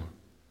true?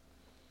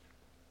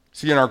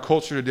 See, in our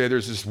culture today,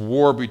 there's this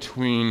war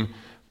between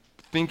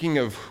thinking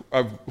of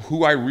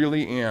who I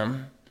really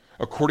am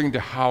according to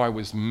how I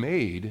was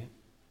made,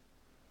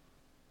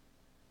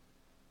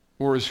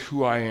 or is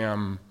who I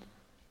am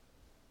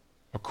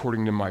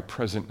according to my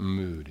present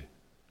mood.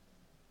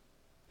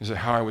 Is it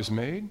how I was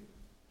made?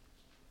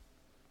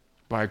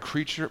 By a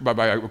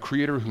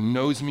creator who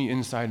knows me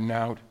inside and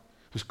out,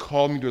 who's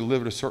called me to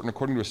live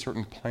according to a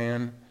certain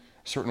plan,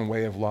 a certain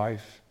way of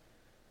life?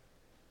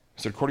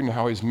 Is it according to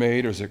how he's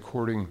made, or is it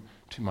according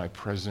to my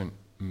present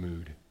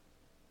mood?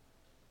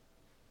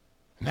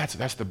 And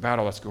that's the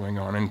battle that's going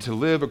on. And to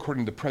live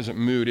according to the present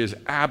mood is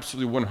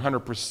absolutely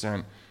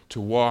 100%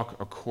 to walk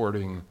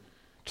according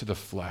to the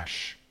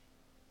flesh.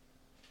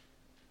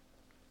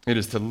 It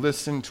is to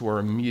listen to our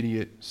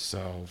immediate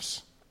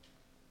selves.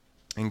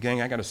 And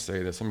gang, I got to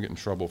say this. I'm going to get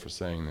in trouble for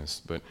saying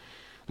this, but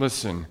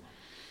listen.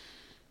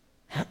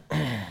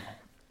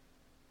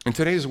 In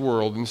today's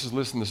world, and this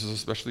is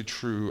especially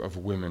true of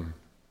women,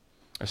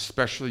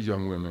 especially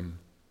young women,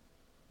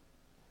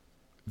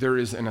 there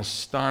is an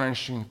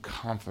astonishing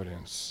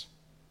confidence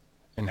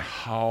in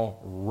how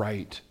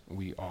right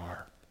we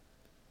are.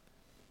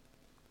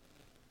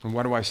 And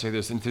why do I say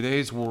this? In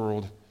today's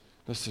world,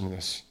 listen to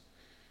this.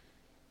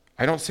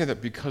 I don't say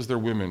that because they're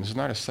women. This is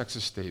not a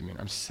sexist statement.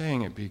 I'm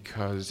saying it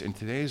because in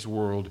today's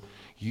world,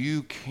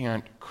 you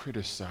can't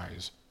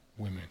criticize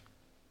women.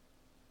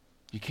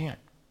 You can't.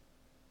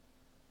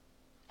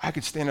 I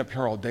could stand up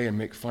here all day and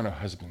make fun of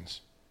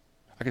husbands.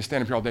 I could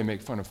stand up here all day and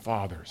make fun of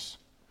fathers.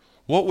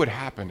 What would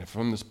happen if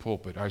from this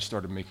pulpit I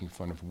started making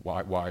fun of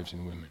wives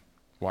and women,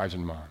 wives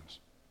and moms?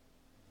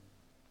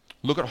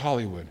 Look at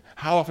Hollywood.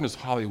 How often does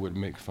Hollywood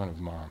make fun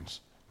of moms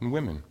and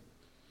women?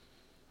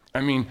 I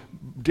mean,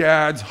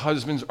 dads,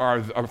 husbands,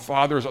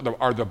 fathers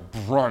are the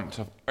brunt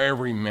of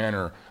every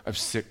manner of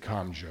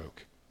sitcom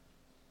joke.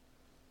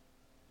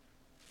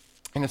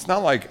 And it's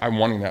not like I'm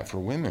wanting that for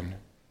women.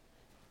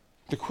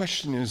 The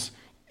question is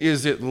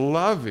it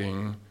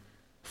loving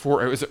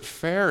is it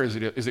fair, is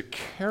it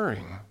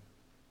caring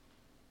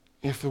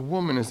if the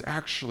woman is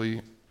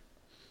actually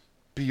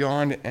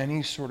beyond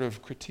any sort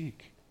of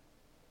critique?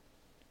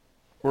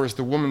 Or is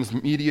the woman's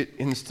immediate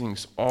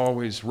instincts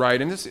always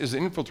right? And this has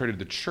infiltrated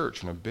the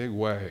church in a big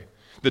way.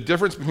 The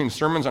difference between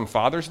sermons on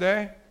Father's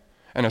Day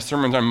and a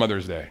sermon on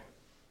Mother's Day.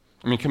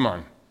 I mean, come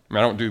on.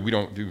 I mean, we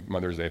don't do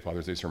Mother's Day,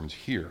 Father's Day sermons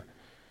here.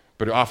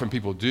 But often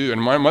people do.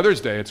 And on Mother's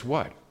Day, it's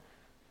what?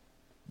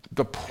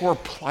 The poor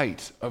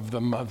plight of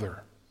the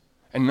mother.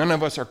 And none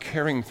of us are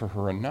caring for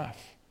her enough.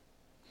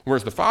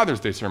 Whereas the Father's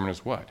Day sermon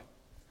is what?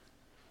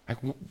 Like,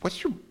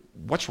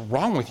 what's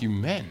wrong with you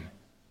men?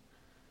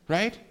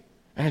 Right?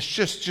 And it's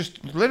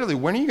just literally,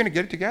 when are you going to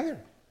get it together?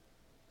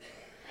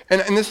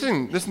 And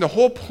listen, the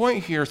whole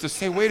point here is to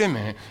say, wait a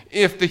minute,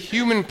 if the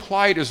human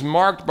plight is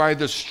marked by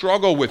this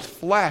struggle with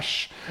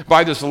flesh,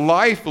 by this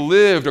life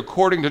lived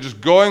according to just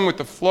going with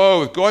the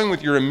flow, going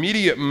with your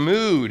immediate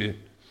mood,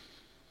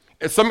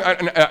 it's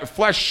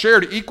flesh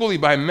shared equally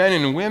by men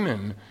and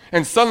women,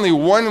 and suddenly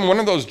one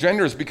of those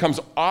genders becomes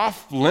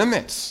off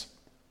limits,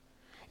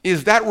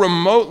 is that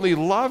remotely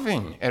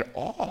loving at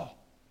all?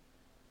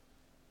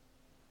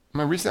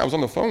 Recently I was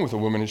on the phone with a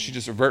woman, and she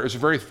is a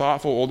very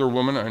thoughtful older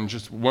woman, and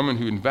just a woman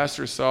who invests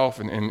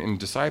herself in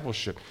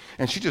discipleship.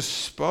 And she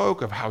just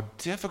spoke of how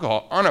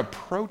difficult,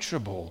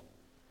 unapproachable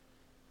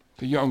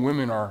the young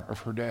women are of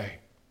her day.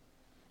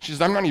 She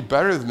says, I'm not any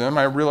better than them.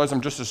 I realize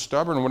I'm just as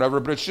stubborn or whatever,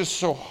 but it's just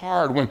so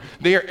hard when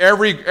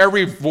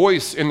every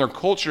voice in their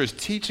culture is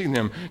teaching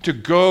them to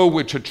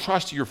to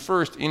trust your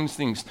first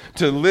instincts,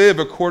 to live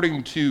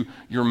according to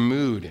your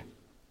mood.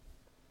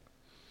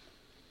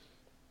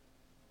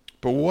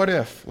 But what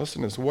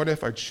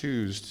if I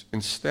choose,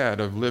 instead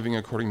of living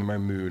according to my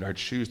mood, I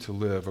choose to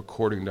live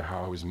according to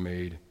how I was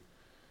made?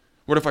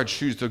 What if I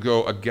choose to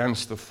go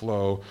against the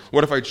flow?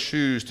 What if I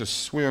choose to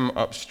swim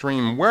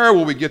upstream? Where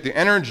will we get the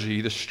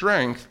energy, the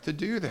strength to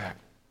do that?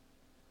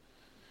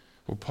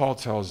 Well, Paul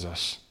tells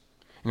us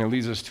And it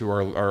leads us to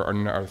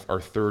our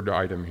third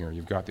item here.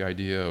 You've got the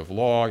idea of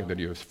law, you have the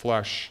idea of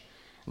flesh,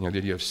 and you have the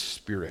idea of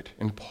spirit.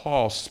 And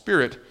Paul,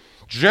 spirit,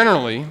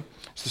 generally,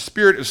 the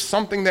spirit is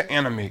something that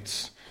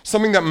animates,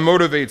 something that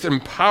motivates,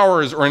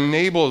 empowers, or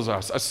enables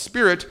us. A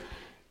spirit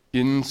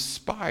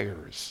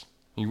inspires.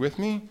 Are you with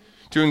me?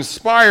 To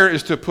inspire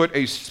is to put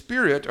a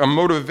spirit, a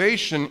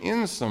motivation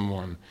in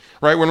someone.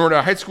 Right? When we're at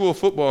a high school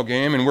football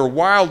game and we're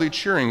wildly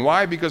cheering.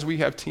 Why? Because we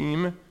have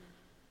team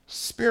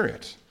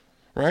spirit.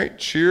 Right?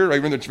 Cheer,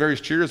 even the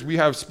various cheers, we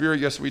have spirit.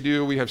 Yes, we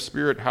do. We have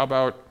spirit. How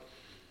about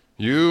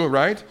you,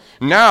 right?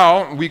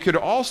 Now, we could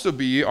also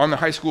be on the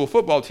high school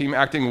football team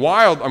acting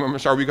wild.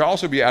 We could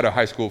also be at a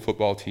high school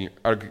football team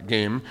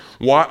game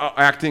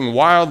acting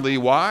wildly.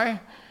 Why?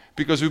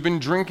 Because we've been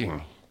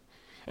drinking.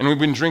 And we've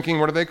been drinking,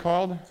 what are they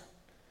called?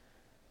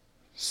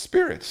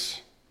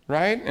 Spirits,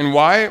 right? And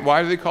why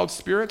are they called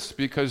spirits?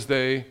 Because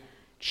they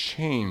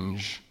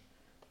change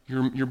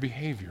your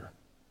behavior,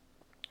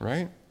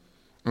 right?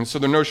 And so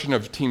the notion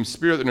of team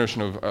spirit, the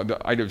notion of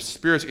the idea of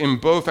spirits, in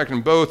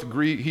both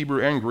Greek,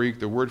 Hebrew and Greek,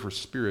 the word for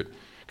spirit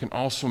can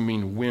also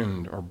mean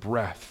wind or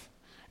breath.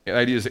 The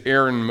idea is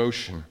air in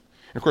motion.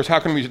 And of course, how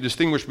can we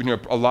distinguish between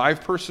a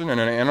live person and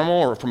an animal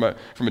or from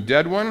a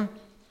dead one?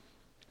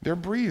 They're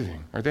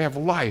breathing, right? They have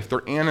life.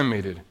 They're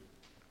animated.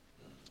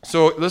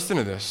 So listen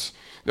to this.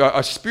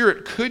 A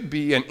spirit could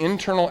be an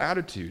internal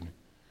attitude.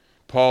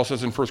 Paul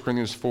says in 1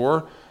 Corinthians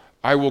 4,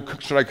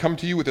 should I come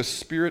to you with a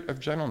spirit of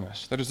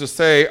gentleness? That is to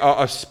say,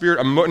 a spirit,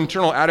 an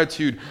internal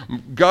attitude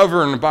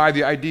governed by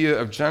the idea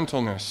of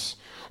gentleness.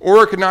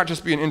 Or it could not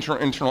just be an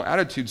internal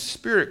attitude.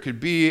 Spirit could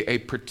be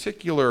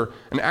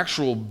an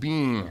actual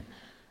being.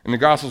 In the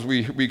Gospels,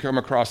 we come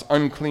across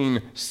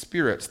unclean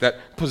spirits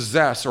that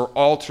possess or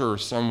alter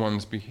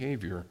someone's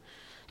behavior.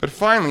 But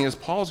finally, as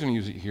Paul's going to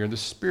use it here, the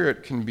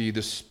Spirit can be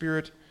the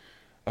Spirit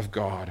of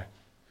God.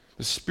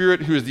 The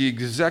Spirit who is the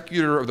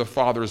executor of the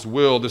Father's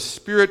will. The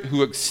Spirit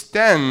who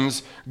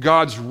extends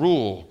God's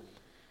rule.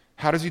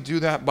 How does he do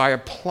that? By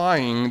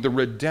applying the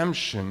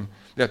redemption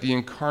that the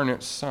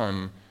incarnate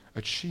Son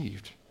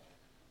achieved.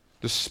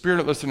 The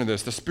Spirit, listen to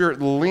this, the Spirit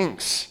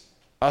links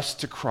us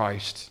to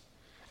Christ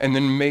and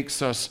then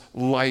makes us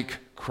like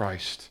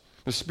Christ.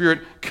 The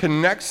Spirit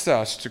connects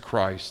us to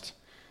Christ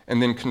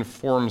and then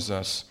conforms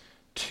us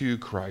to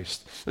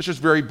Christ. Let's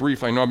just very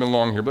briefly, I know I've been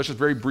long here, but let's just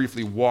very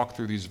briefly walk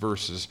through these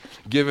verses,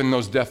 given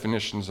those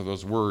definitions of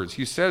those words.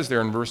 He says there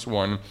in verse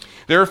 1,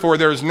 therefore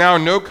there is now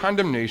no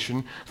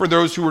condemnation for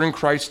those who are in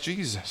Christ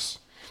Jesus.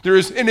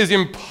 It is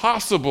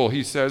impossible,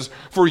 he says,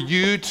 for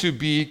you to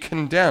be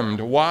condemned.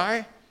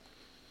 Why?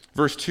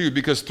 Verse 2,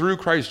 because through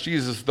Christ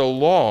Jesus, the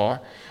law,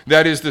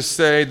 that is to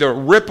say, the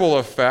ripple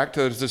effect,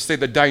 that is to say,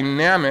 the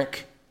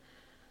dynamic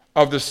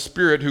of the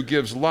Spirit who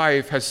gives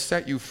life, has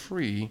set you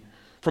free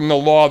from the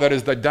law that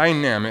is the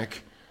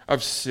dynamic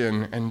of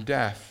sin and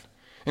death.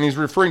 And he's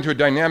referring to a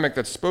dynamic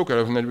that's spoken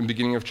of in the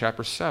beginning of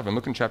chapter 7.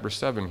 Look in chapter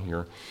 7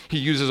 here. He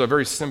uses a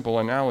very simple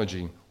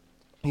analogy.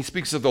 He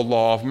speaks of the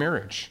law of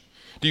marriage.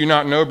 Do you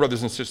not know,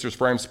 brothers and sisters,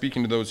 for I am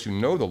speaking to those who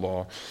know the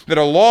law, that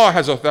the law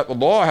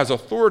has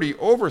authority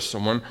over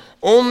someone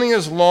only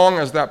as long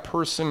as that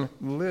person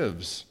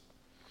lives?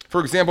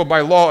 For example, by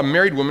law, a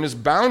married woman is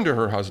bound to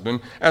her husband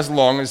as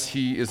long as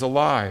he is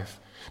alive.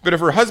 But if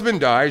her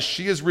husband dies,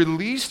 she is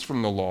released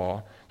from the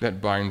law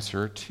that binds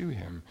her to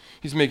him.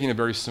 He's making a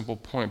very simple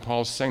point.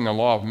 Paul is saying the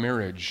law of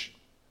marriage.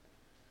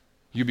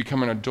 You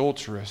become an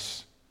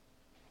adulteress.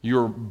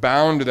 You're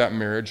bound to that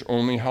marriage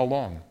only how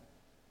long?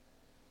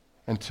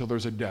 Until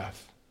there's a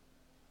death.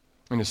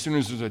 And as soon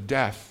as there's a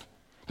death,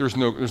 there's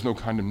no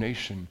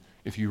condemnation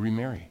if you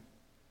remarry.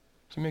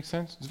 Does that make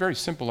sense? It's a very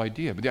simple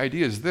idea, but the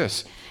idea is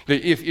this: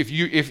 that if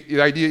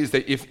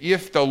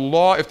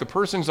the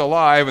person's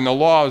alive and the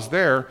law is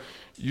there,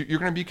 you're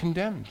going to be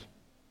condemned.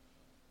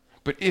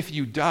 But if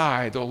you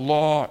die, the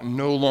law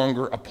no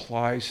longer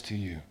applies to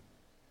you.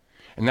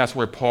 And that's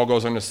where Paul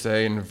goes on to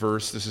say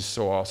this is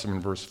so awesome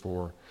in verse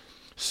 4,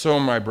 so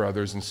my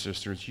brothers and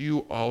sisters,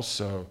 you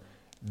also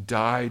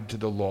died to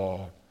the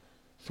law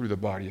through the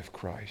body of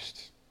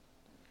Christ.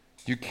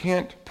 You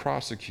can't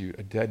prosecute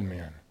a dead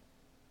man.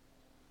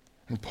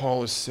 And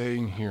Paul is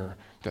saying here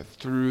that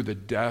through the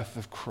death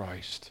of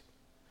Christ,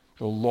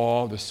 the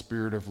law, the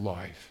Spirit of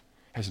life,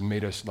 has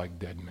made us like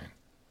dead men.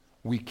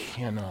 We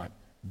cannot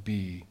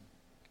be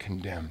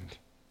condemned.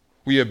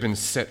 We have been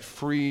set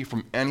free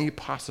from any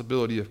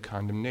possibility of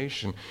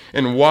condemnation.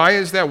 And why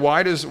is that?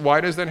 Why does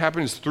that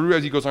happen? It's through,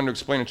 as he goes on to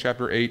explain in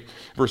chapter 8,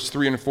 verse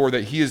 3 and 4,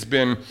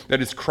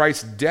 that is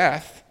Christ's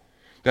death,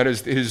 that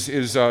is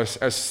his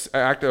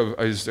act of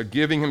his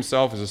giving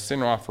himself as a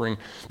sin offering,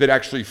 that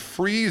actually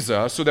frees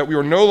us so that we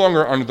are no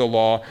longer under the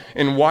law.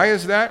 And why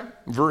is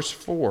that? Verse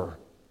 4.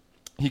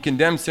 He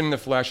condemned sin in the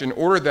flesh in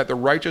order that the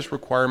righteous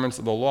requirements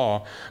of the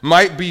law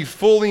might be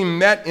fully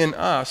met in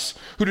us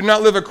who do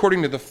not live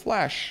according to the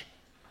flesh,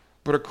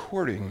 but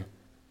according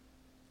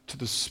to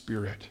the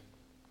Spirit.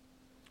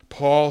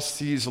 Paul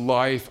sees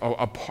life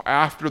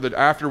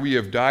after we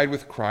have died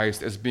with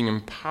Christ as being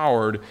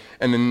empowered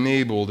and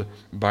enabled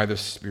by the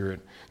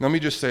Spirit. Let me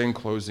just say in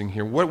closing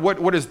here,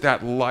 what does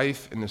that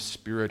life in the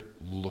Spirit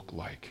look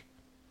like?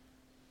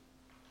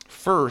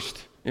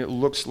 First, it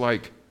looks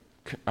like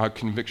a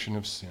conviction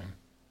of sin.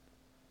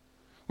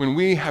 When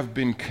we have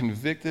been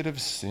convicted of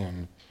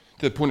sin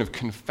to the point of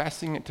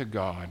confessing it to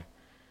God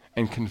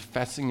and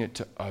confessing it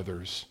to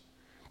others,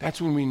 that's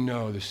when we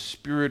know the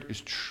Spirit is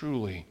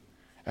truly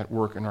at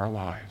work in our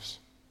lives.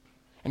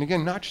 And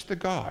again, not just to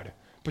God,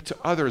 but to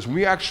others.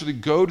 We actually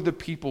go to the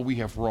people we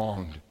have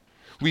wronged.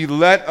 We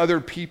let other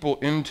people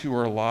into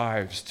our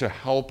lives to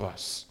help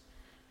us.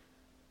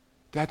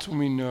 That's when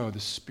we know the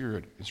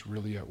Spirit is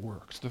really at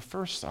work. So the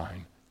first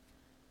sign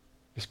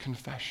is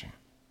confession.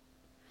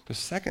 The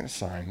second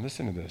sign,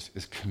 listen to this,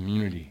 is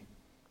community.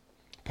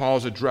 Paul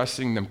is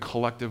addressing them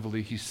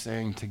collectively. He's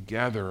saying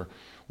together,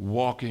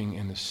 walking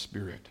in the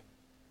Spirit.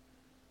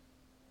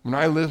 When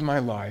I live my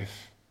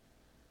life,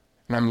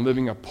 and I'm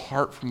living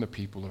apart from the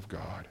people of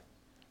God,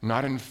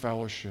 not in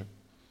fellowship,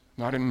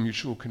 not in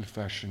mutual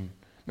confession,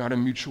 not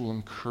in mutual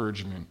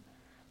encouragement,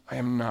 I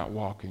am not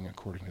walking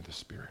according to the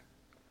Spirit.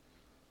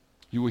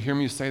 You will hear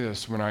me say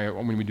this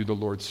when we do the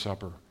Lord's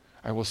Supper.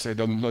 I will say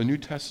the New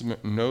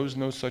Testament knows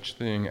no such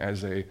thing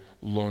as a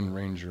Lone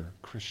Ranger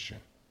Christian.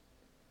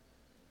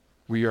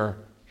 We are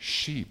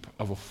sheep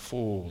of a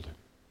fold.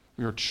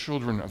 We are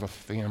children of a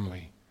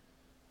family.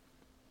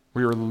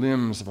 We are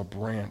limbs of a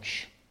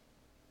branch.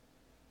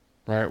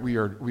 Right? We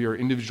are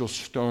individual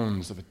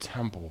stones of a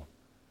temple.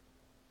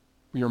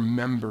 We are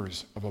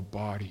members of a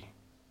body.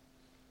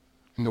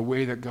 And the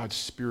way that God's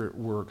Spirit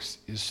works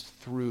is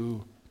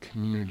through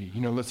community.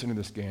 Listen to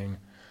this, gang.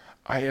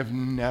 I have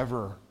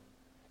never,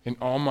 in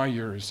all my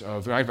years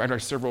I've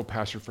had several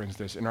pastor friends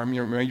this, in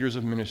my years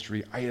of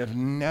ministry, I have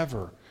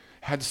never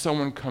had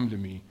someone come to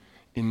me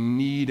in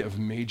need of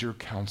major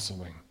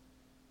counseling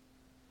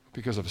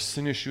because of a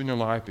sin issue in their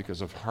life,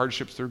 because of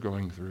hardships they're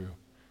going through.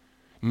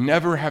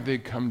 Never have they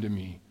come to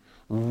me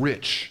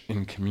rich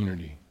in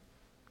community.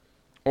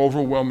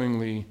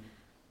 Overwhelmingly,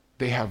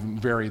 they have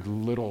very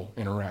little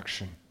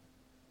interaction.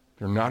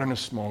 They're not in a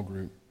small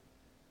group.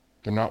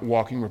 They're not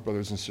walking with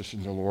brothers and sisters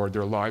in the Lord.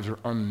 Their lives are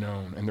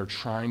unknown, and they're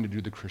trying to do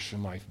the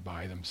Christian life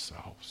by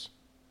themselves.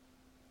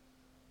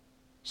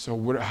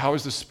 So how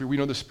is the Spirit? We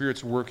know the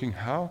Spirit's working.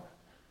 How?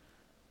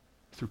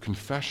 Through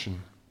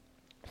confession,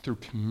 through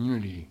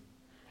community,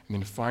 and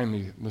then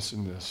finally,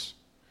 listen to this,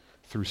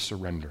 through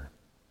surrender.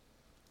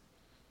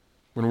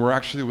 When we're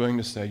actually willing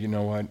to say, you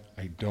know what,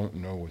 I don't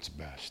know what's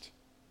best.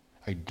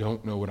 I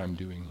don't know what I'm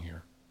doing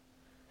here.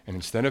 And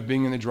instead of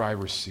being in the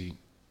driver's seat,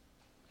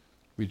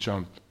 we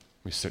jump,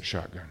 we sit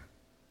shotgun.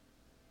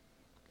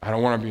 I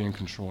don't want to be in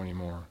control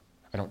anymore.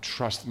 I don't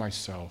trust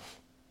myself.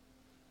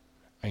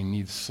 I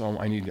need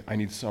someone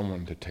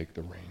to take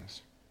the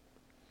reins.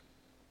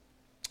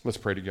 Let's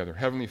pray together.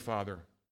 Heavenly Father,